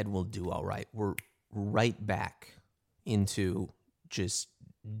 The dead will do all right. We're right back into just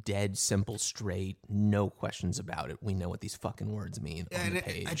dead, simple, straight, no questions about it. We know what these fucking words mean on the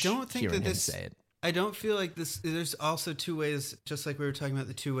page. I don't think hearing that him this. say it. I don't feel like this. There's also two ways, just like we were talking about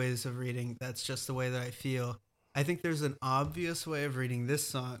the two ways of reading. That's just the way that I feel. I think there's an obvious way of reading this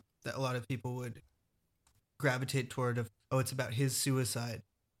song that a lot of people would gravitate toward of, oh, it's about his suicide.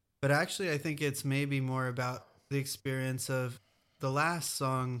 But actually, I think it's maybe more about the experience of the last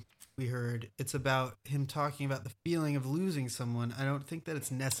song we heard. It's about him talking about the feeling of losing someone. I don't think that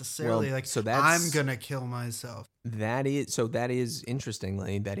it's necessarily I'm going to kill myself. That is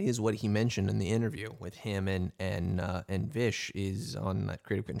interestingly, that is what he mentioned in the interview with him and Vish is on that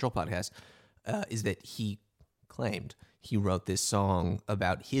Creative Control podcast, is that he claimed he wrote this song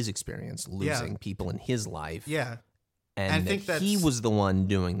about his experience losing people in his life. Yeah. And I think he was the one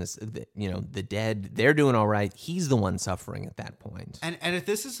doing this, the dead, they're doing all right. He's the one suffering at that point. And if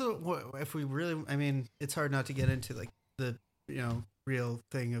this is if we really, I mean, it's hard not to get into like the, real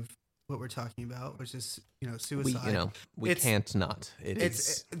thing of what we're talking about, which is, suicide. We can't not.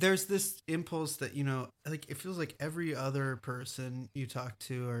 There's this impulse that, like it feels like every other person you talk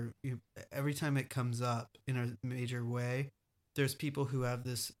to or every time it comes up in a major way, there's people who have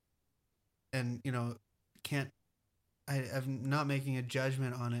this and, I'm not making a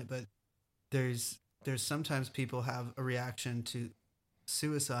judgment on it, but there's sometimes people have a reaction to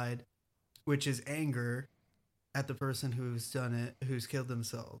suicide, which is anger at the person who's done it, who's killed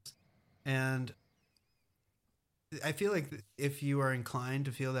themselves. And I feel like if you are inclined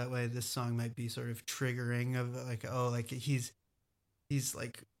to feel that way, this song might be sort of triggering of like, oh, like he's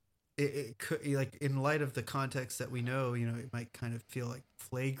like, it could, like in light of the context that we know, it might kind of feel like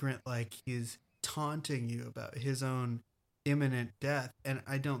flagrant, like he's taunting you about his own imminent death. And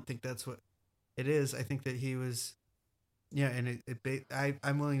I don't think that's what it is. I think that he was, and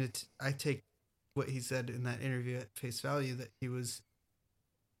I'm willing to, I take what he said in that interview at face value, that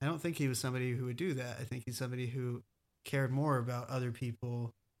I don't think he was somebody who would do that. I think he's somebody who cared more about other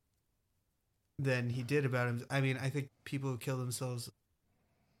people than he did about him. I mean, I think people who kill themselves,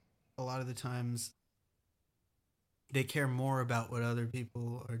 a lot of the times, they care more about what other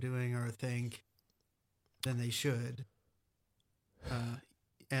people are doing or think than they should.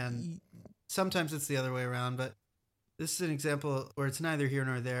 And sometimes it's the other way around, but this is an example where it's neither here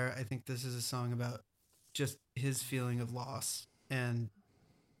nor there. I think this is a song about just his feeling of loss, and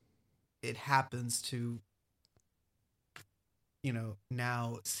it happens to,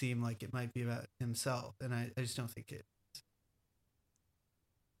 now seem like it might be about himself, and I just don't think it is.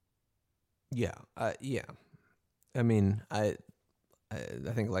 Yeah. I mean, I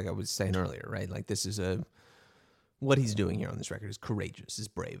think, like I was saying earlier, right? Like this is what he's doing here on this record is courageous, is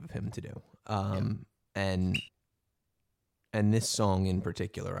brave of him to do. And this song in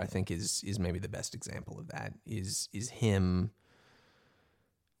particular, I think is maybe the best example of that. Is him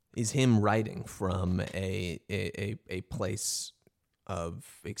writing from a place of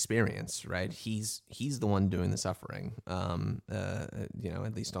experience, right? He's the one doing the suffering.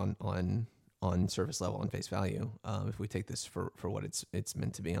 At least on surface level, on face value. If we take this for what it's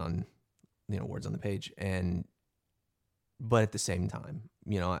meant to be on, words on the page, but at the same time,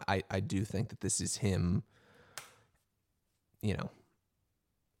 I do think that this is him.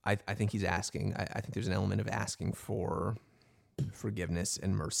 I think he's asking. I think there's an element of asking for forgiveness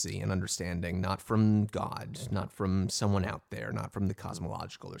and mercy and understanding, not from God, not from someone out there, not from the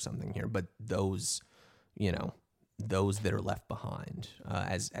cosmological or something here, but those that are left behind,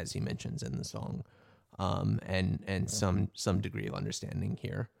 as he mentions in the song, and some degree of understanding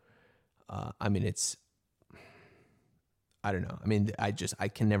here. I mean, I don't know. I mean, I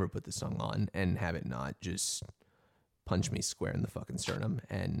can never put this song on and have it not just punch me square in the fucking sternum,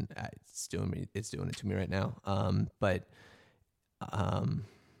 and it's doing it to me right now.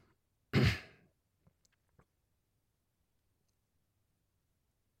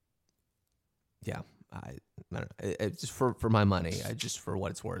 Yeah, I don't know. It's just for my money, just for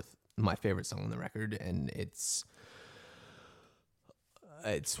what it's worth, my favorite song on the record, and it's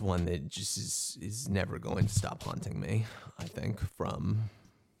one that just is never going to stop haunting me, I think, from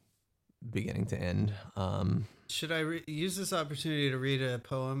beginning to end. Should I use this opportunity to read a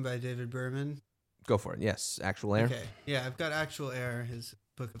poem by David Berman? Go for it. Yes, Actual Air. Okay. Yeah, I've got Actual Air, his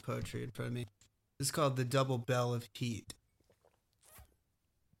book of poetry, in front of me. This is called The Double Bell of Heat.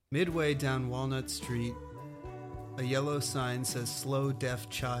 Midway down Walnut Street, a yellow sign says "Slow Deaf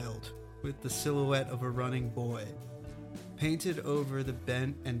Child" with the silhouette of a running boy, painted over the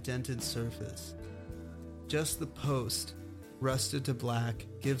bent and dented surface. Just the post, rusted to black,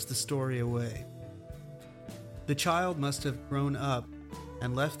 gives the story away. The child must have grown up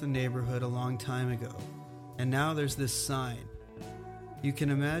and left the neighborhood a long time ago, and now there's this sign. You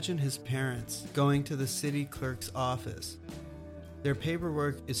can imagine his parents going to the city clerk's office. Their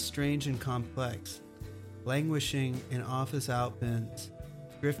paperwork is strange and complex, languishing in office outbins,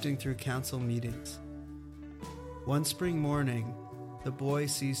 drifting through council meetings. One spring morning, the boy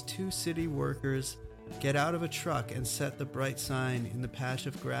sees 2 city workers get out of a truck and set the bright sign in the patch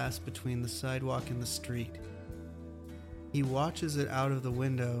of grass between the sidewalk and the street. He watches it out of the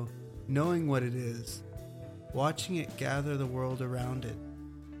window, knowing what it is, watching it gather the world around it,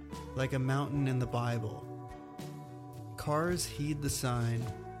 like a mountain in the Bible. Cars heed the sign,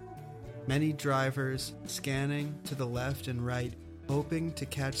 many drivers scanning to the left and right, hoping to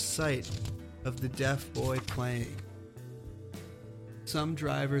catch sight of the deaf boy playing. Some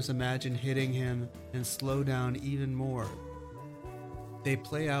drivers imagine hitting him and slow down even more. They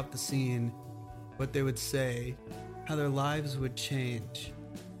play out the scene, what they would say, how their lives would change.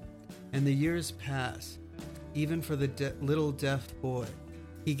 And the years pass, even for the little deaf boy.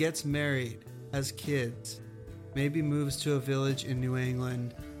 He gets married, has kids, maybe moves to a village in New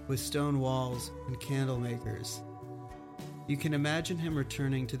England with stone walls and candle makers. You can imagine him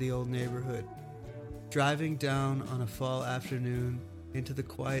returning to the old neighborhood, driving down on a fall afternoon into the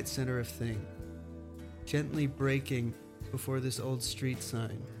quiet center of things, gently braking before this old street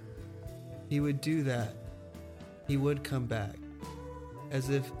sign. He would do that. He would come back, as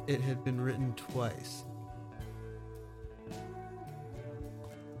if it had been written twice.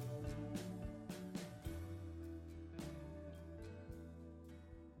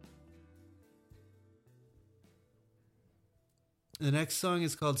 The next song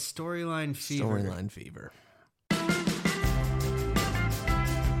is called Storyline Fever. Storyline Fever.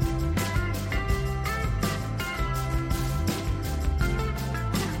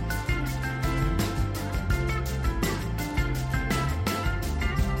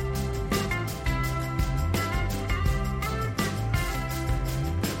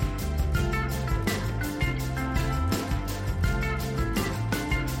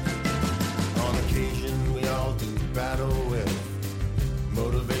 On occasion, we all do battle with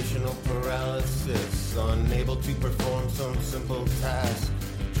motivational paralysis, unable to perform some simple task,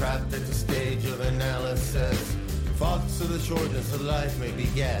 trapped at the stage of analysis. Thoughts of the shortness of life may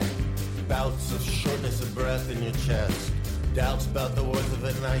beget bouts of shortness of breath in your chest, doubts about the worth of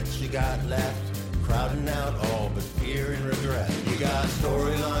the nights you got left, crowding out all but fear and regret. You got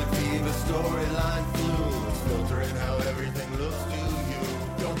storyline fever, storyline flu, it's filtering how everything looks to you.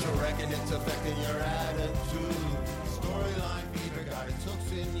 Don't you reckon it's affecting your attitude? Storyline fever got its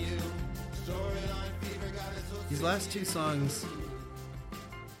hooks in you. Storyline fever got its hooks. These last 2 songs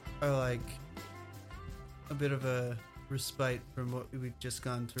are like a bit of a respite from what we've just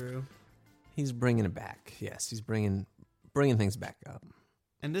gone through. He's bringing it back. Yes, he's bringing things back up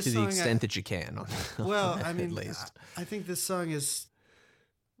And this to the song, extent that you can. well, I at mean, least. I think this song is,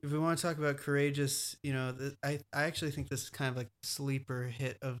 if we want to talk about courageous, you know, I actually think this is kind of like a sleeper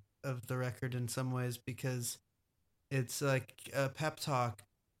hit of the record in some ways, because it's like a pep talk,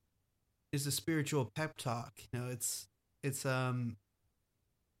 is a spiritual pep talk. You know, it's a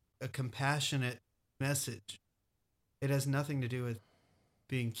compassionate message. It has nothing to do with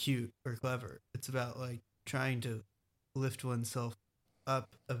being cute or clever. It's about like trying to lift oneself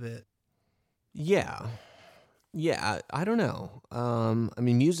up a bit. Yeah, I don't know. I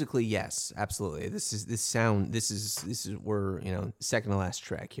mean, musically, yes, absolutely. We're, you know, second to last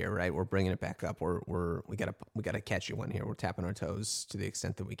track here, right? We're bringing it back up. We gotta catch you one here. We're tapping our toes to the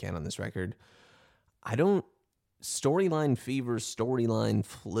extent that we can on this record. Storyline fever, storyline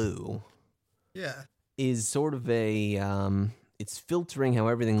flu. Yeah. Is sort of it's filtering how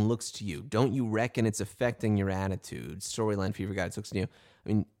everything looks to you. Don't you reckon it's affecting your attitude? Storyline fever got its hooks in you. I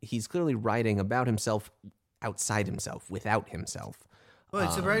mean, he's clearly writing about himself outside himself, without himself. Well,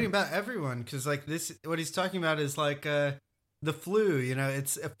 it's writing about everyone, because like this, what he's talking about is like the flu. You know,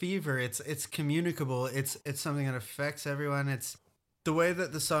 it's a fever. It's communicable. It's something that affects everyone. It's the way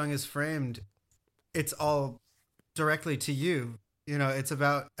that the song is framed. It's all directly to you. You know, it's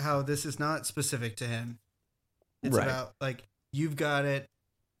about how this is not specific to him. It's Right. about like you've got it.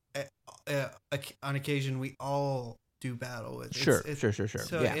 On occasion, we all do battle with. Sure.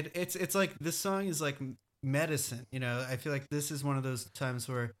 So Yeah. it's like this song is like medicine. You know, I feel like this is one of those times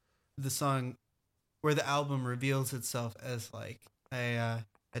where the album reveals itself as like a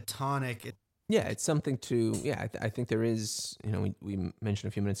a tonic. Yeah, it's something to. Yeah, I think there is. We mentioned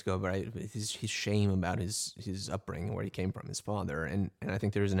a few minutes ago, but his shame about his upbringing, where he came from, his father, and I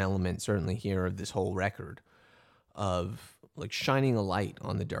think there is an element certainly here of this whole record of like shining a light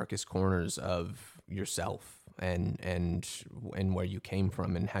on the darkest corners of yourself and where you came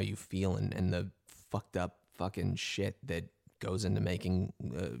from and how you feel and the fucked up fucking shit that goes into making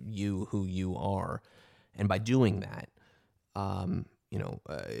you who you are, and by doing that,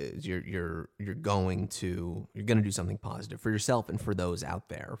 you're going to do something positive for yourself and for those out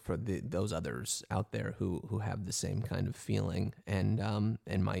there, for those others out there who have the same kind of feeling and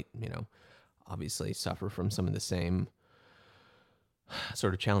might obviously suffer from some of the same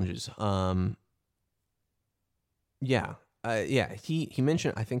sort of challenges. He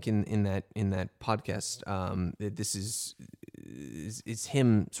mentioned, I think in that podcast, that this is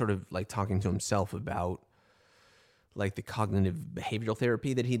him sort of like talking to himself about like the cognitive behavioral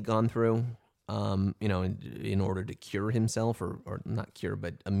therapy that he'd gone through, in order to cure himself or not cure,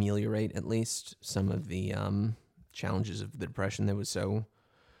 but ameliorate at least some of the challenges of the depression that was so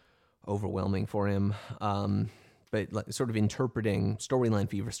overwhelming for him. But like sort of interpreting Storyline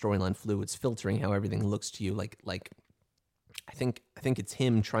Fever, Storyline Flu, it's filtering how everything looks to you. Like I think it's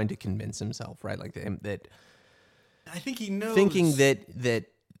him trying to convince himself, right? Like that. I think he knows. Thinking that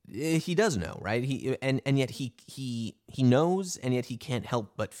he does know, right? And yet he knows, and yet he can't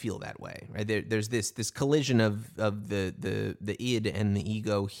help but feel that way, right? There's this collision of the id and the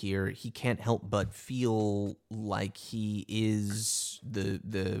ego here. He can't help but feel like he is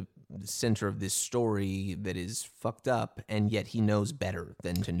the center of this story that is fucked up, and yet he knows better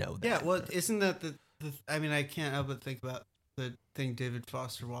than to know that. Yeah, well, isn't that I mean, I can't help but think about the thing David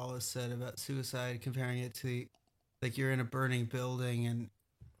Foster Wallace said about suicide, comparing it to like you're in a burning building and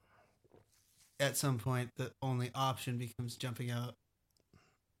at some point the only option becomes jumping out.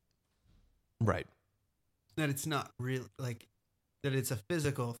 Right. That it's not real, like that it's a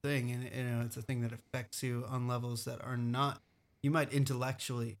physical thing, and it's a thing that affects you on levels that are not, you might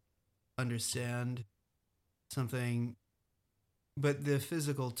intellectually understand something, but the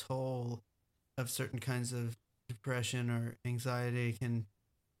physical toll of certain kinds of depression or anxiety can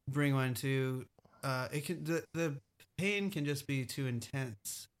bring one to the pain can just be too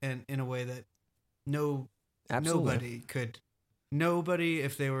intense, and in a way that nobody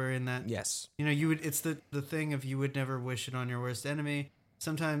if they were in that. Yes. You would, it's the thing of you would never wish it on your worst enemy.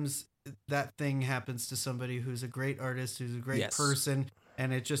 Sometimes that thing happens to somebody who's a great artist, who's a great person,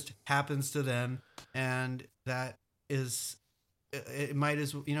 and it just happens to them, and that is, it might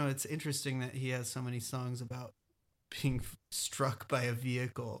as well, it's interesting that he has so many songs about being struck by a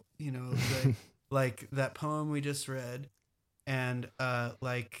vehicle, like that poem we just read, and I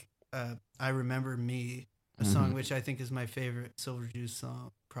Remember Me, a song which I think is my favorite Silver Juice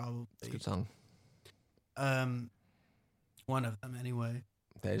song, probably. It's a good song. One of them anyway.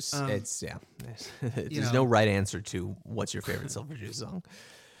 There's no right answer to what's your favorite Silver Juice song.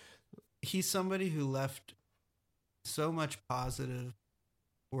 He's somebody who left so much positive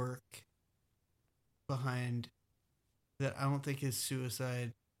work behind that I don't think his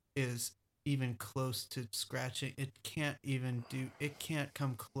suicide is even close to scratching. It can't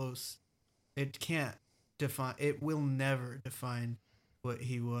come close. It can't define, it will never define what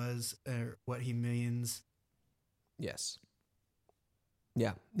he was or what he means. Yes.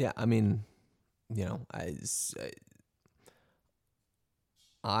 Yeah. I mean,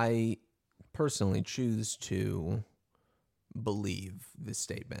 I personally choose to believe this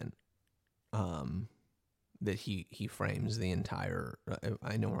statement that he frames the entire.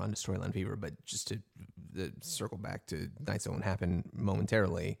 I know we're on to Storyline Fever, but just to circle back to Nights That Won't Happen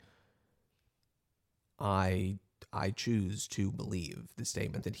momentarily, I choose to believe the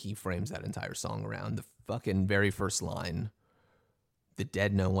statement that he frames that entire song around. The fucking very first line: "The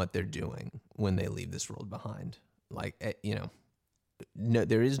dead know what they're doing when they leave this world behind." Like, no,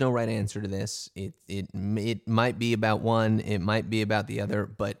 there is no right answer to this. It might be about one, it might be about the other,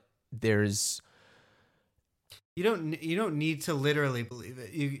 but there's. You don't need to literally believe it.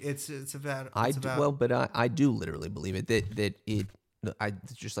 It's about. I do literally believe it. That it.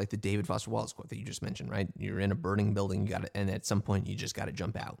 Just like the David Foster Wallace quote that you just mentioned, right? You're in a burning building, and at some point you just got to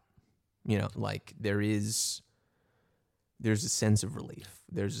jump out. Like there's a sense of relief.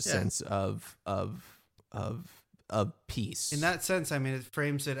 There's a sense of peace. In that sense, I mean, it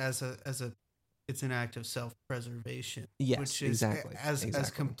frames it as it's an act of self-preservation. Yes, which is exactly.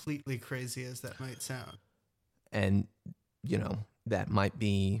 As completely crazy as that might sound. And that might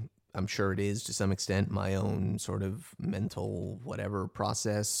be, I'm sure it is to some extent, my own sort of mental whatever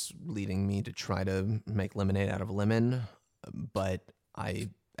process leading me to try to make lemonade out of a lemon. But I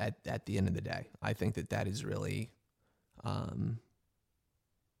at the end of the day. I think that is really,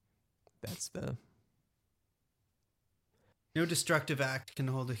 that's the... No destructive act can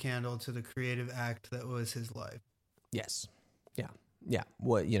hold a candle to the creative act that was his life. Yes. Yeah.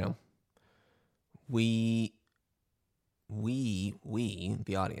 What, we,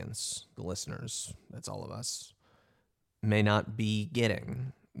 the audience, the listeners, that's all of us, may not be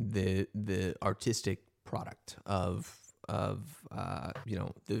getting the artistic product of the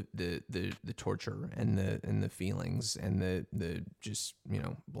torture and the feelings and the just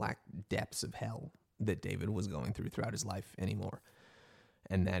black depths of hell that David was going throughout his life anymore.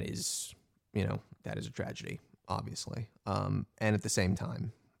 And that is a tragedy, obviously. And at the same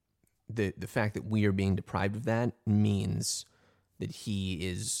time, the fact that we are being deprived of that means that he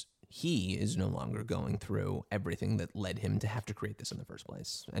is no longer going through everything that led him to have to create this in the first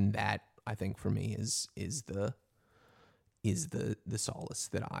place. And that, I think, for me is the solace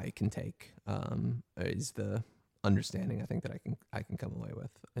that I can take, is the understanding I think that I can come away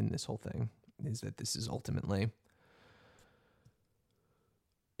with in this whole thing, is that this is ultimately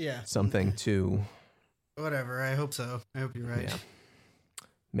something to... Whatever, I hope so. I hope you're right. Yeah.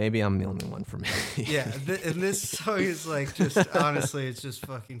 Maybe I'm the only one for me. Yeah, and this song is like just honestly, it's just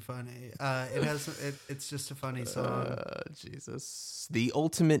fucking funny. It's just a funny song. Jesus, the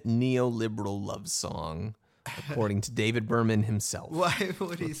ultimate neoliberal love song, according to David Berman himself. Why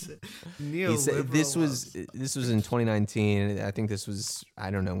would he say neoliberal? He said this was in 2019. I think this was,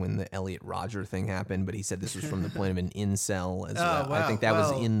 I don't know when the Elliot Rodger thing happened, but he said this was from the point of an incel as well. Wow. I think that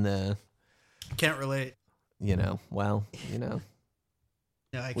was in the. Can't relate.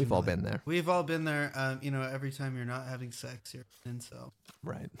 Yeah, we've all been there. We've all been there. Every time you're not having sex, you're an incel.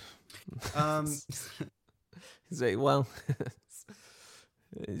 Right. Say, well,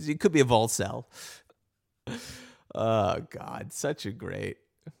 it could be a Volcel. Oh God, such a great.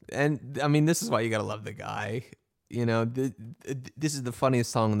 And I mean, this is why you gotta love the guy. This is the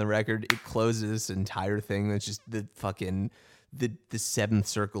funniest song on the record. It closes this entire thing. That's just the fucking. The seventh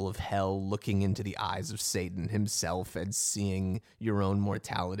circle of hell, looking into the eyes of Satan himself and seeing your own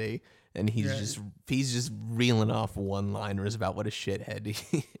mortality, and he's just reeling off one-liners about what a shithead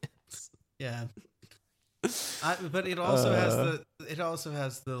he is. Yeah, but it also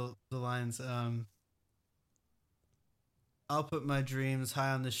has the lines. I'll put my dreams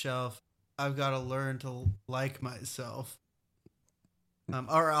high on the shelf. I've got to learn to like myself.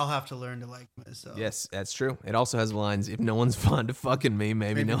 Or I'll have to learn to like myself. Yes, that's true. It also has lines, if no one's fond of fucking me,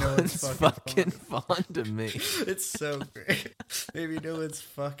 maybe no one's fucking fond of me. It's so great. Maybe no one's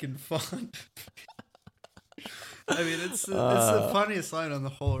fucking fond. I mean, it's the funniest line on the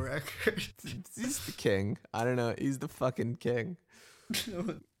whole record. He's the king. I don't know. He's the fucking king. No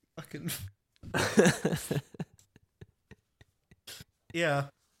one's fucking... Yeah.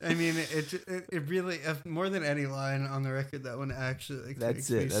 I mean, it really, more than any line on the record, that one actually makes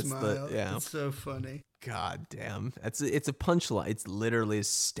me smile. It's so funny. God damn. It's a punchline. It's literally a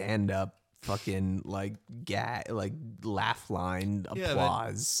stand-up fucking laugh line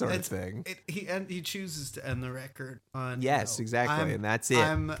applause sort of thing. He chooses to end the record on exactly, and that's it.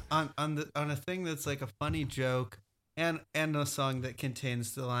 I'm on a thing that's like a funny joke and a song that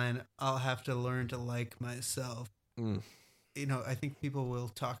contains the line, I'll have to learn to like myself. I think people will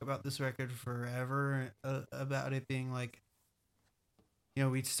talk about this record forever, about it being like,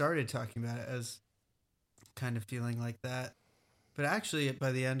 we started talking about it as kind of feeling like that. But actually,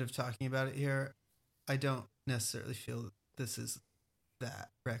 by the end of talking about it here, I don't necessarily feel this is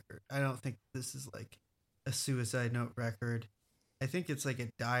that record. I don't think this is like a Suicide Note record. I think it's like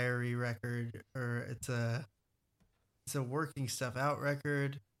a diary record, or it's a working stuff out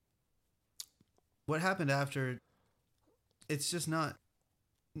record. What happened after... It's just not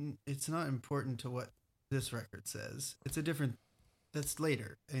important to what this record says. It's a different, that's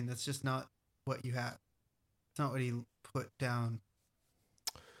later. I mean, that's just not what you have. It's not what he put down.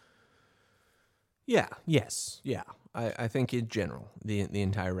 Yeah. Yes. Yeah. I think in general, the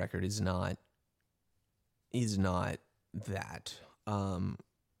entire record is not that,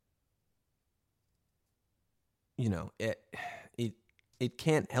 it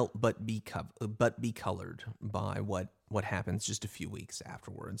can't help but be colored by what happens just a few weeks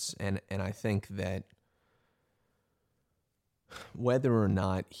afterwards. And I think that whether or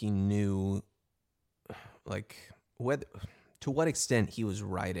not he knew, to what extent he was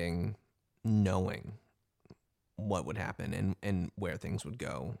writing knowing what would happen and where things would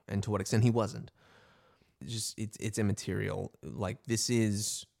go, and to what extent he wasn't, it's immaterial. Like this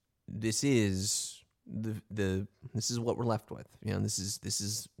is what we're left with.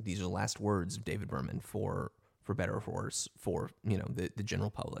 These are the last words of David Berman for for better or for worse, for, you know, the general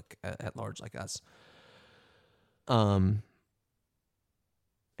public at large like us. And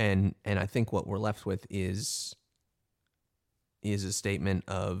I think what we're left with is a statement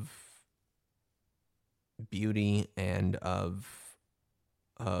of beauty and of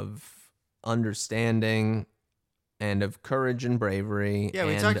understanding and of courage and bravery. Yeah,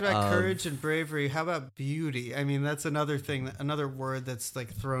 we and talked about courage and bravery. How about beauty? I mean, that's another thing, another word that's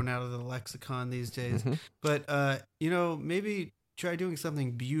like thrown out of the lexicon these days. Mm-hmm. But, you know, maybe try doing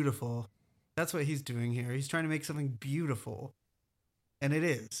something beautiful. That's what he's doing here. He's trying to make something beautiful. And it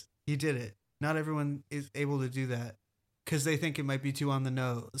is. He did it. Not everyone is able to do that because they think it might be too on the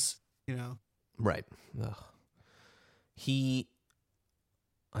nose, you know? Right. Ugh.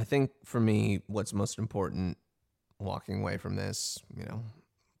 I think for me, what's most important walking away from this, you know,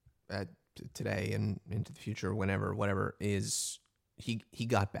 today and into the future, whenever, whatever, is he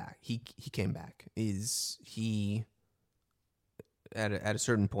got back. He came back. Is he at a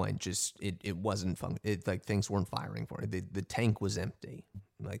certain point, just it wasn't fun. It, like, things weren't firing for him. The tank was empty.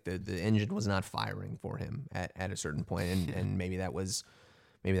 Like the engine was not firing for him at a certain point. And maybe that was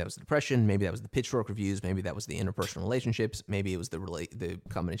the depression. Maybe that was the Pitchfork reviews. Maybe that was the interpersonal relationships. Maybe it was the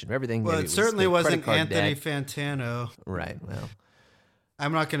combination of everything. Well, maybe it certainly wasn't Anthony debt. Fantano. Right. Well,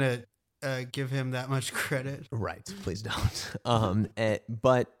 I'm not going to give him that much credit. right. Please don't.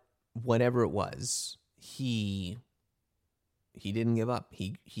 But whatever it was, he didn't give up.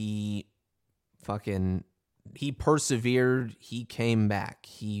 He persevered. He came back.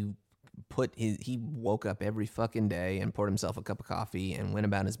 He woke up every fucking day and poured himself a cup of coffee and went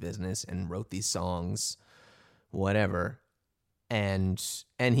about his business and wrote these songs, whatever. And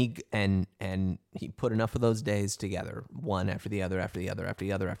he put enough of those days together, one after the other,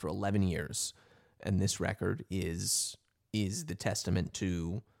 after 11 years. And this record is the testament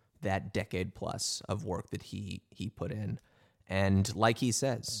to that decade plus of work that he put in. And like he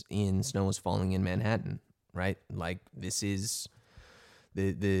says in Snow is Falling in Manhattan, right? Like, this is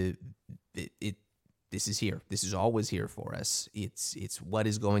this is here. This is always here for us. It's what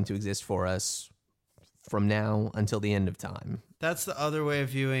is going to exist for us from now until the end of time. That's the other way of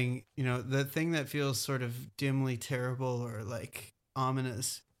viewing, you know, the thing that feels sort of dimly terrible or like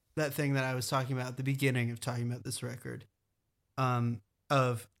ominous. That thing that I was talking about at the beginning of talking about this record,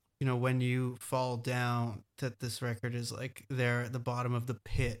 of, you know, when you fall down, that this record is like there at the bottom of the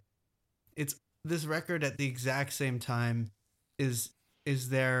pit. It's this record at the exact same time is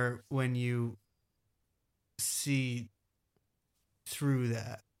there when you see through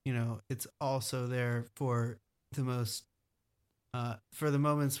that. You know, it's also there for the most for the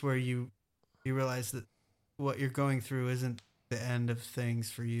moments where you realize that what you're going through isn't the end of things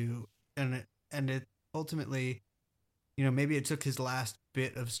for you, and it ultimately, you know, maybe it took his last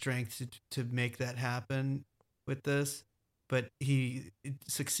bit of strength to make that happen with this, but he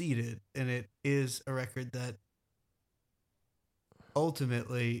succeeded, and it is a record that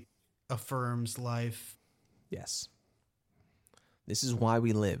ultimately affirms life. Yes. This is why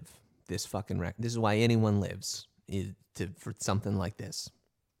we live. This fucking record. This is why anyone lives, is for something like this.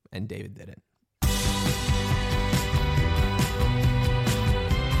 And David did it.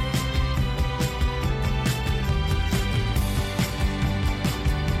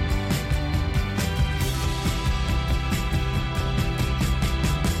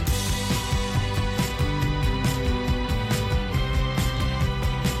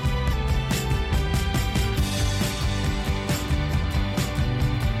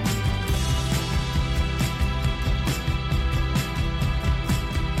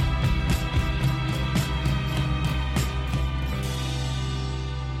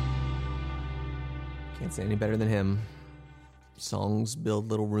 Can't say any better than him. Songs build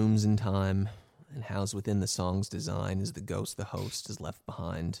little rooms in time, and housed within the song's design is the ghost the host is left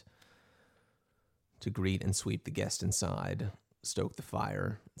behind to greet and sweep the guest inside, stoke the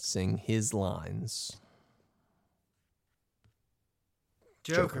fire, sing his lines.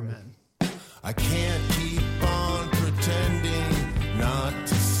 Jokerman. I can't keep on pretending